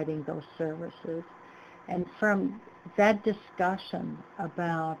providing those services. And from that discussion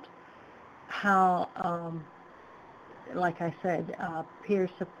about how, like I said, peer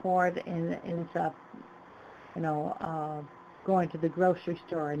support ends up, going to the grocery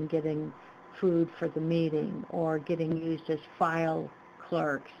store and getting food for the meeting, or getting used as file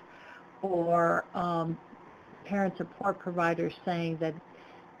clerks, or parent support providers saying that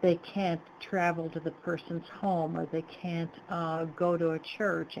they can't travel to the person's home, or they can't go to a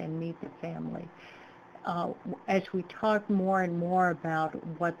church and meet the family. As we talk more and more about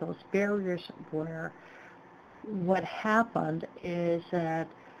what those barriers were, what happened is that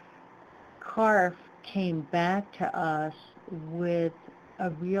CARF came back to us with a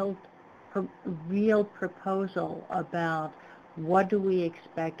real proposal about what do we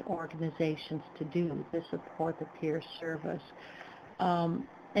expect organizations to do to support the peer service. And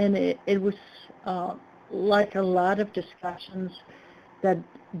it was like a lot of discussions that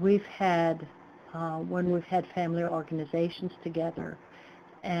we've had when we've had family organizations together,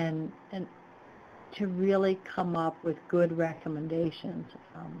 and to really come up with good recommendations.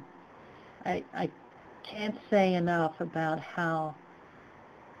 I can't say enough about how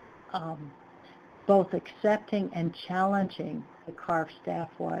both accepting and challenging the CARF staff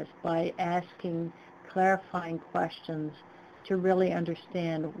was by asking clarifying questions to really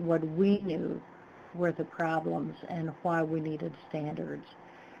understand what we knew were the problems and why we needed standards.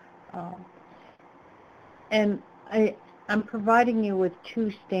 And I'm providing you with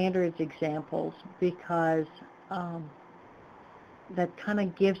two standards examples because that kind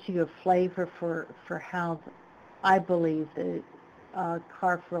of gives you a flavor for how I believe that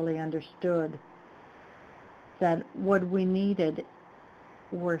CARF really understood that what we needed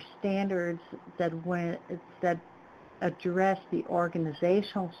were standards that address the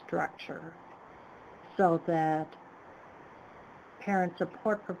organizational structure so that parent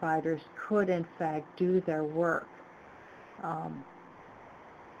support providers could in fact do their work.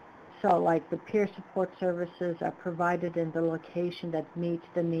 So like the peer support services are provided in the location that meets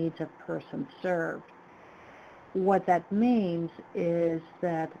the needs of persons served. What that means is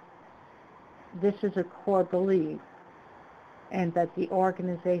that this is a core belief, and that the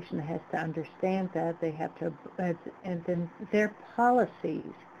organization has to understand that. They have to, and then their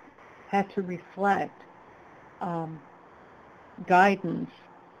policies have to reflect guidance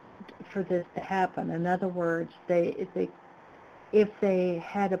for this to happen. In other words, if they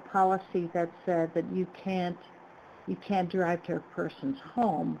had a policy that said that you can't drive to a person's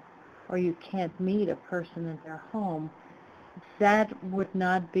home, or you can't meet a person in their home, that would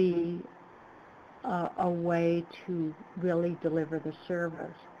not be a way to really deliver the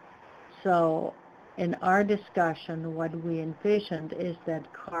service. So in our discussion, what we envisioned is that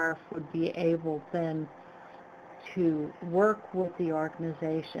CARF would be able then to work with the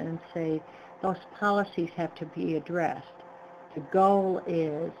organization and say those policies have to be addressed. The goal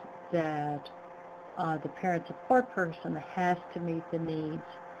is that the parent support person has to meet the needs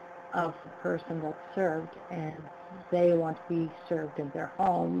of the person that's served, and they want to be served in their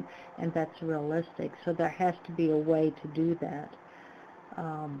home, and that's realistic. So there has to be a way to do that.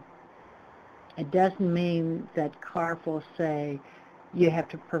 It doesn't mean that CARF will say you have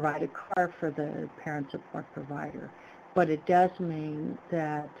to provide a CARF for the parent support provider, but it does mean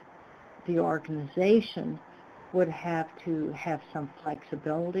that the organization would have to have some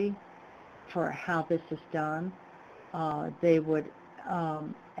flexibility for how this is done. They would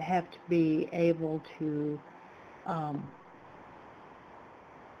have to be able to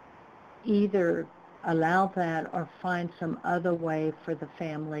either allow that or find some other way for the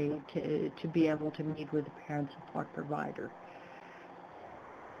family to be able to meet with the parent support provider.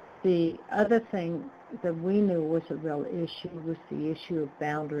 The other thing that we knew was a real issue was the issue of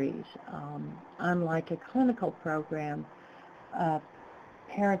boundaries. Unlike a clinical program, a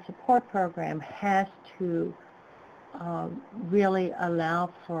parent support program has to really allow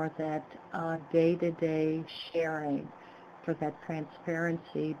for that day-to-day sharing, for that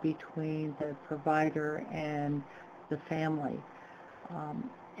transparency between the provider and the family.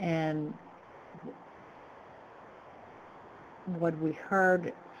 And what we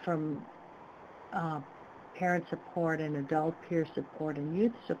heard from parent support and adult peer support and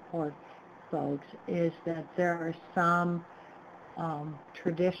youth support folks is that there are some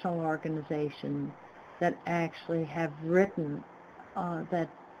traditional organizations that actually have written that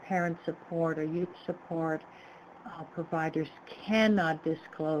parent support or youth support providers cannot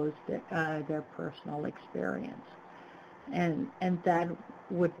disclose their personal experience. And that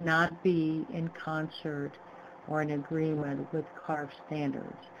would not be in concert or an agreement with CARF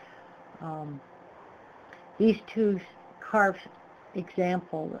standards. These two CARF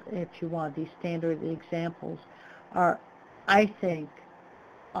examples, if you want, these standard examples are, I think,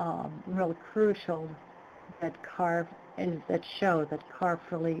 really crucial that CARF, and that show that CARF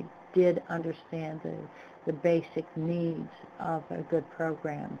really did understand the basic needs of a good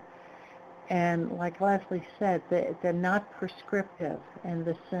program. And like Leslie said, they're not prescriptive in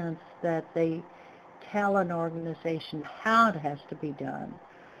the sense that they tell an organization how it has to be done.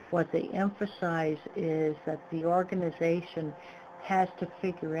 What they emphasize is that the organization has to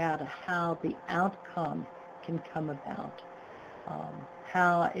figure out how the outcome can come about.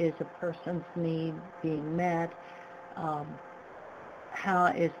 How is a person's need being met? How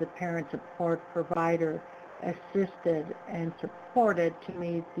is the parent support provider assisted and supported to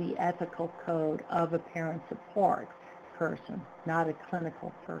meet the ethical code of a parent support person, not a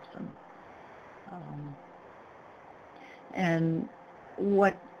clinical person? And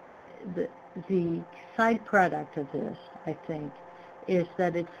what the side product of this, I think, is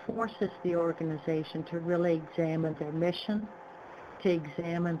that it forces the organization to really examine their mission, to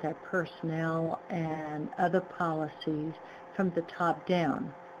examine their personnel and other policies from the top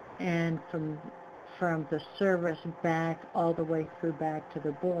down, and from the service back all the way through back to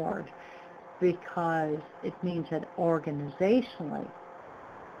the board, because it means that organizationally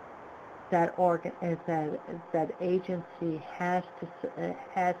that agency has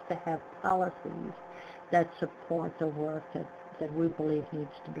to have policies that support the work that we believe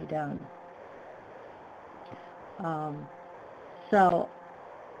needs to be done. So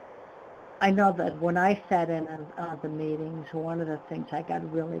I know that when I sat in on the meetings, one of the things I got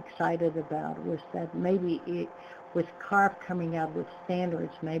really excited about was that maybe with CARF coming out with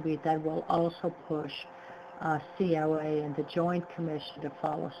standards, maybe that will also push COA and the Joint Commission to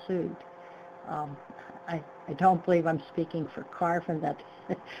follow suit. I don't believe I'm speaking for CARF in that,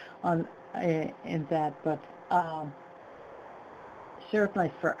 but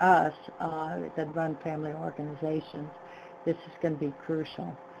certainly for us that run family organizations, this is going to be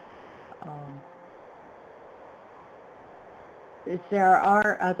crucial. There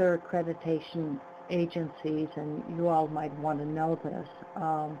are other accreditation agencies, and you all might want to know this,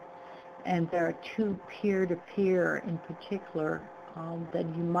 and there are two peer-to-peer in particular that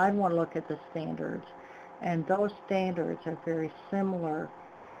you might want to look at the standards, and those standards are very similar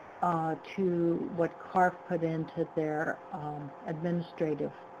to what CARF put into their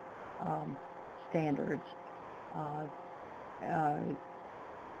administrative standards.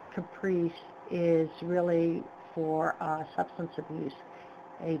 Caprice is really for substance abuse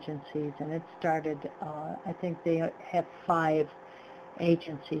agencies, and it started, I think they have 5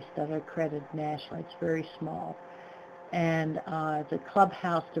 agencies that are accredited nationally. It's very small. And the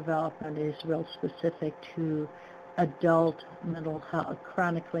clubhouse development is real specific to adult mental health,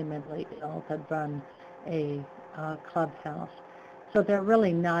 chronically mentally ill that run a clubhouse. So they're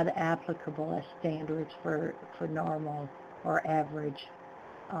really not applicable as standards for normal or average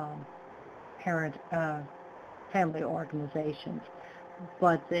family organizations.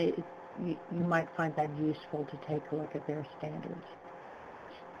 But you might find that useful to take a look at their standards.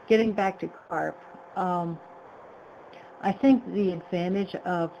 Getting back to CARF, I think the advantage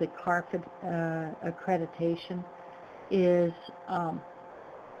of the CARF accreditation is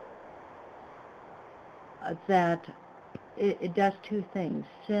that it does two things.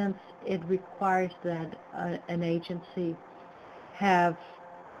 Since it requires that an agency have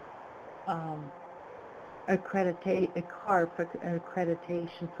a CARF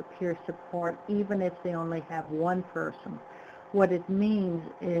accreditation for peer support, even if they only have one person. What it means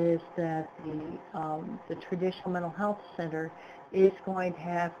is that the traditional mental health center is going to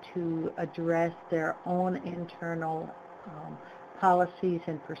have to address their own internal policies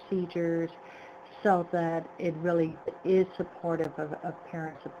and procedures so that it really is supportive of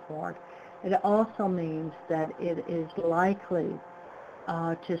parent support. It also means that it is likely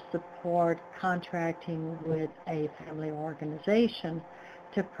to support contracting with a family organization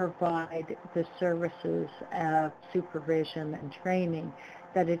to provide the services of supervision and training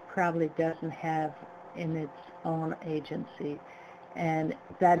that it probably doesn't have in its own agency, and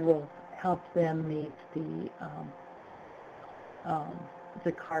that will help them meet the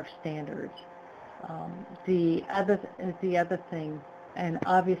CARF standards. The other thing, and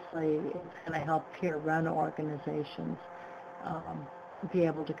obviously it's going to help peer-run organizations be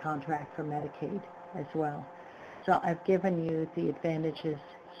able to contract for Medicaid as well. So I've given you the advantages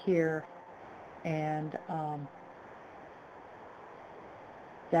here, and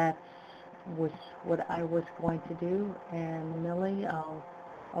that was what I was going to do. And Millie, I'll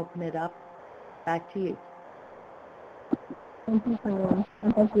open it up back to you. Thank you, Fran.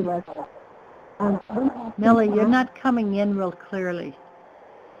 And thank you, Leslie. Millie, you're not coming in real clearly.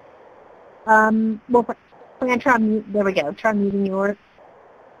 Well, Fran, try mute. There we go. Try muting yours.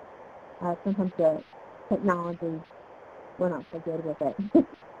 Sometimes the technology, we're not so good with it.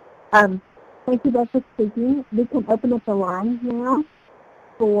 Thank you both for speaking. We can open up the lines now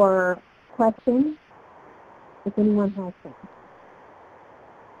for questions, if anyone has them.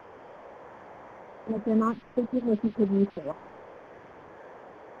 And if you're not speaking, if you could use the line.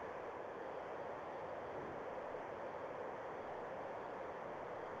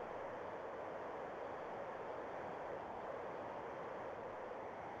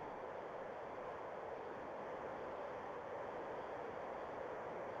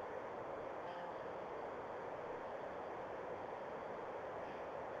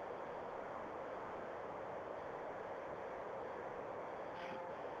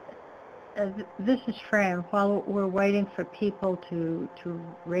 This is Fran. While we're waiting for people to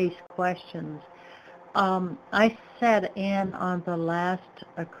raise questions, I sat in on the last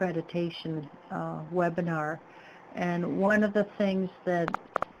accreditation webinar, and one of the things that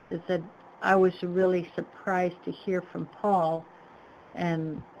I was really surprised to hear from Paul,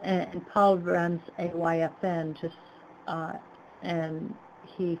 and Paul runs AYFN, and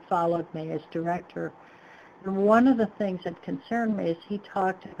he followed me as director. And one of the things that concerned me is he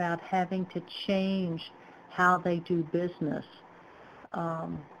talked about having to change how they do business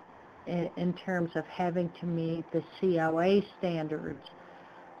in terms of having to meet the COA standards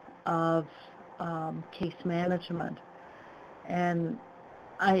of case management. And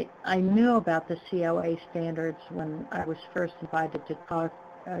I knew about the COA standards when I was first invited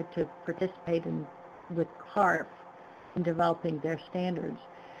to participate with CARF in developing their standards.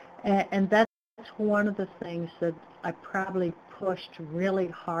 And that's one of the things that I probably pushed really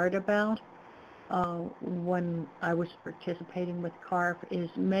hard about when I was participating with CARF, is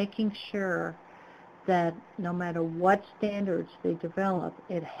making sure that no matter what standards they develop,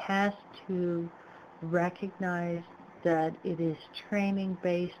 it has to recognize that it is training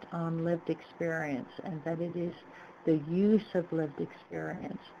based on lived experience, and that it is the use of lived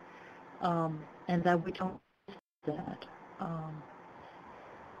experience, and that we don't do that.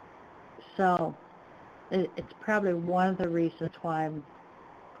 So it's probably one of the reasons why I'm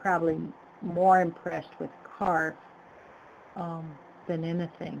probably more impressed with CARF than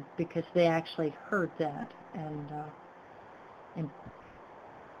anything, because they actually heard that and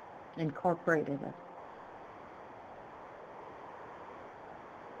incorporated it.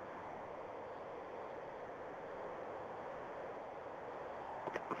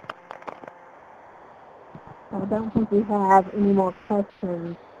 I don't think we have any more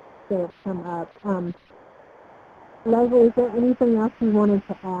questions that have come up. Leslie, is there anything else you wanted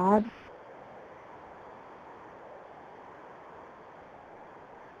to add?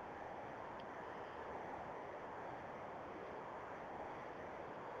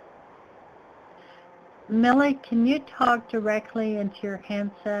 Millie, can you talk directly into your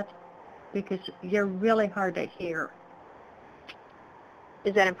handset? Because you're really hard to hear.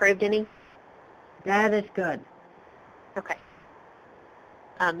 Is that improved any? That is good. Okay.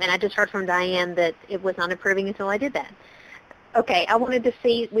 And I just heard from Diane that it was not improving until I did that. Okay, I wanted to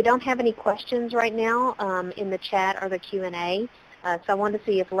see, we don't have any questions right now in the chat or the Q&A, so I wanted to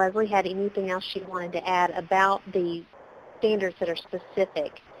see if Leslie had anything else she wanted to add about the standards that are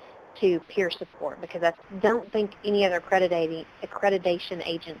specific to peer support, because I don't think any other accreditation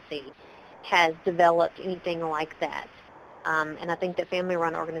agency has developed anything like that. And I think that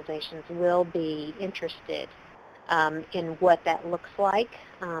family-run organizations will be interested in what that looks like,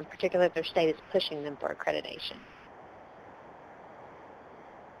 particularly if their state is pushing them for accreditation.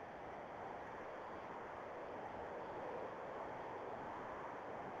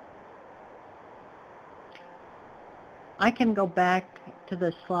 I can go back to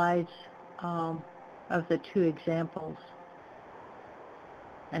the slides of the two examples,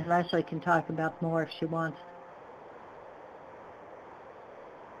 and Leslie can talk about more if she wants.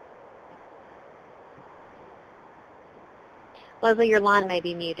 Leslie, your line may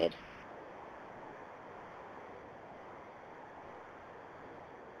be muted.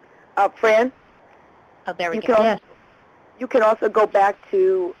 Fran? Oh, there we go. Yes. You can also go back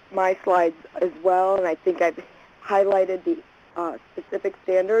to my slides as well, and I think I've highlighted the specific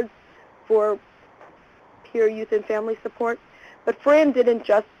standards for peer youth and family support. But Fran didn't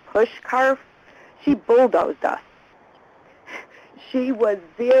just push CARF, she bulldozed us. She was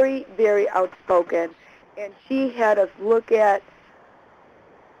very, very outspoken, and she had us look at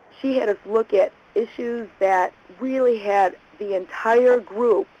issues that really had the entire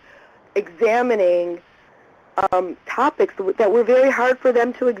group examining topics that were very hard for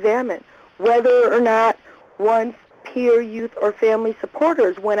them to examine. Whether or not once peer, youth, or family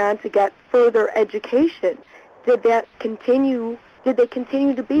supporters went on to get further education, did they continue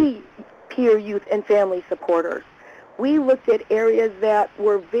to be peer, youth, and family supporters? We looked at areas that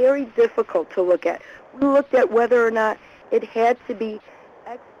were very difficult to look at. We looked at whether or not it had to be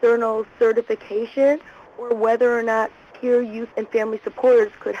external certification or whether or not peer, youth, and family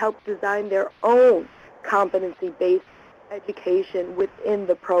supporters could help design their own competency-based education within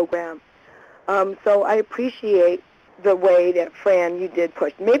the program. So I appreciate the way that, Fran, you did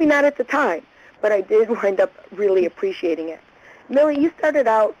push. Maybe not at the time, but I did wind up really appreciating it. Millie, you started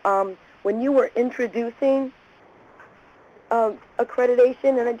out when you were introducing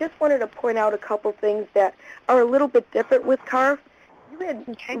accreditation, and I just wanted to point out a couple things that are a little bit different with CARF. You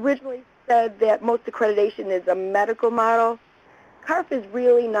had originally said that most accreditation is a medical model. CARF is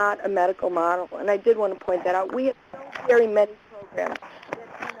really not a medical model, and I did want to point that out. We have so very many programs that do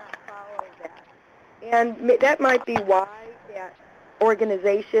not follow that. And that might be why that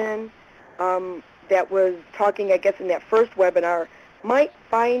organization that was talking, I guess, in that first webinar might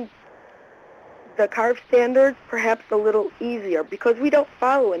find the CARF standards perhaps a little easier because we don't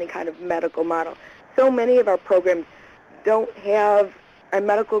follow any kind of medical model. So many of our programs don't have a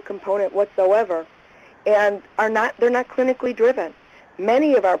medical component whatsoever and they're not clinically driven.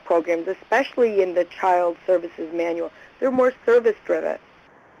 Many of our programs, especially in the Child Services Manual, they're more service driven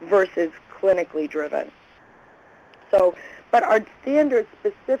versus clinically driven. So, but our standards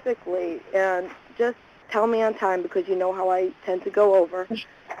specifically, and just tell me on time because you know how I tend to go over.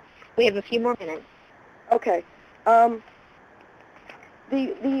 We have a few more minutes. Okay. The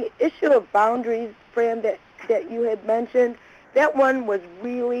issue of boundaries, Fran, that you had mentioned, that one was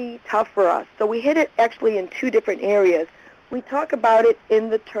really tough for us. So we hit it actually in two different areas. We talk about it in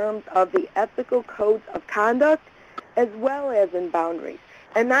the terms of the ethical codes of conduct as well as in boundaries.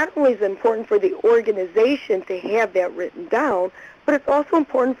 And not only is it important for the organization to have that written down, but it's also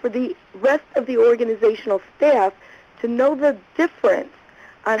important for the rest of the organizational staff to know the difference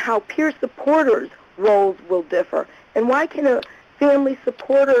on how peer supporters' roles will differ. And why can a family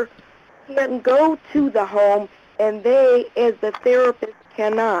supporter can't go to the home and they, as the therapist,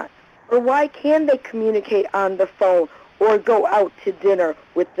 cannot? Or why can they communicate on the phone or go out to dinner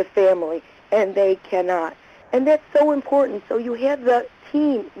with the family and they cannot? And that's so important. So you have the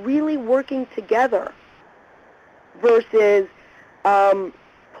team really working together versus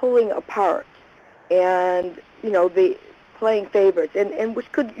pulling apart and, the playing favorites, and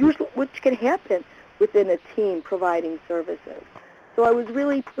which can happen within a team providing services. So I was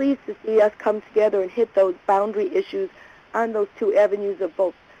really pleased to see us come together and hit those boundary issues on those two avenues of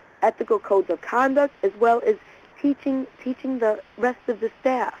both ethical codes of conduct as well as teaching the rest of the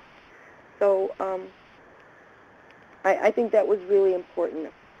staff. So I think that was really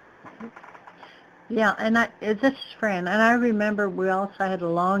important. Yeah, and this is Fran, and I remember we also had a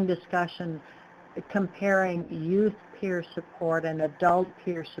long discussion comparing youth peer support and adult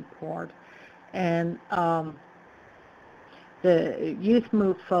peer support. And the Youth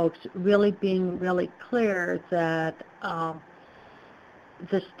Move folks really being really clear that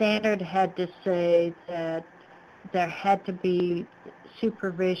the standard had to say that there had to be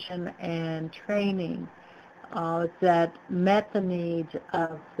supervision and training that met the needs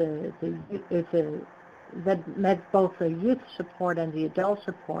of that met both the youth support and the adult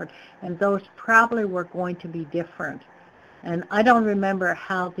support, and those probably were going to be different. And I don't remember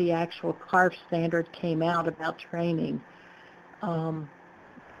how the actual CARF standard came out about training,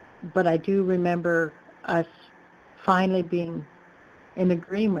 but I do remember us finally being in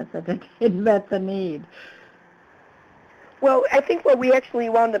agreement that it met the need. Well, I think what we actually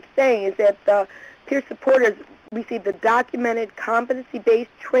wound up saying is that the peer supporters receive the documented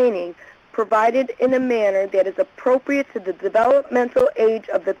competency-based training provided in a manner that is appropriate to the developmental age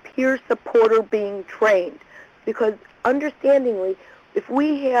of the peer supporter being trained. Because understandingly, if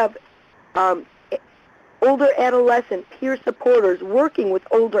we have older adolescent peer supporters working with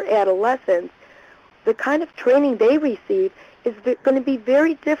older adolescents, the kind of training they receive is going to be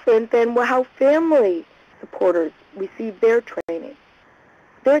very different than how family supporters receive their training.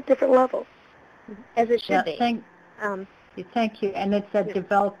 They're at different levels. As it should be. Thank you. And it's a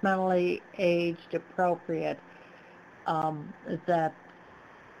developmentally aged appropriate that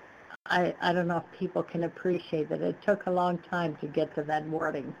I don't know if people can appreciate that. It took a long time to get to that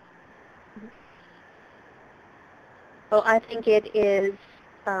wording. Well, I think it is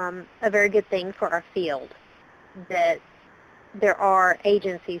a very good thing for our field that there are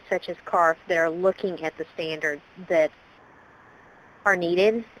agencies such as CARF that are looking at the standards that are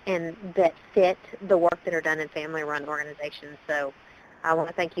needed and that fit the work that are done in family-run organizations. So I want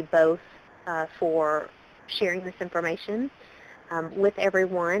to thank you both for sharing this information with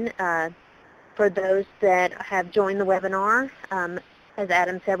everyone. For those that have joined the webinar, as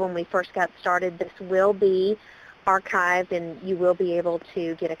Adam said when we first got started, this will be archived and you will be able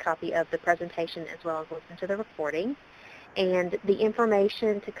to get a copy of the presentation as well as listen to the recording. And the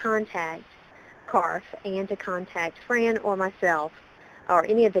information to contact CARF and to contact Fran or myself or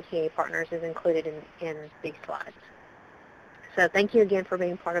any of the TA partners is included in these slides. So thank you again for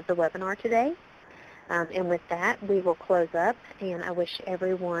being part of the webinar today. And with that, we will close up, and I wish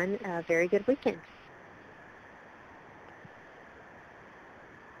everyone a very good weekend.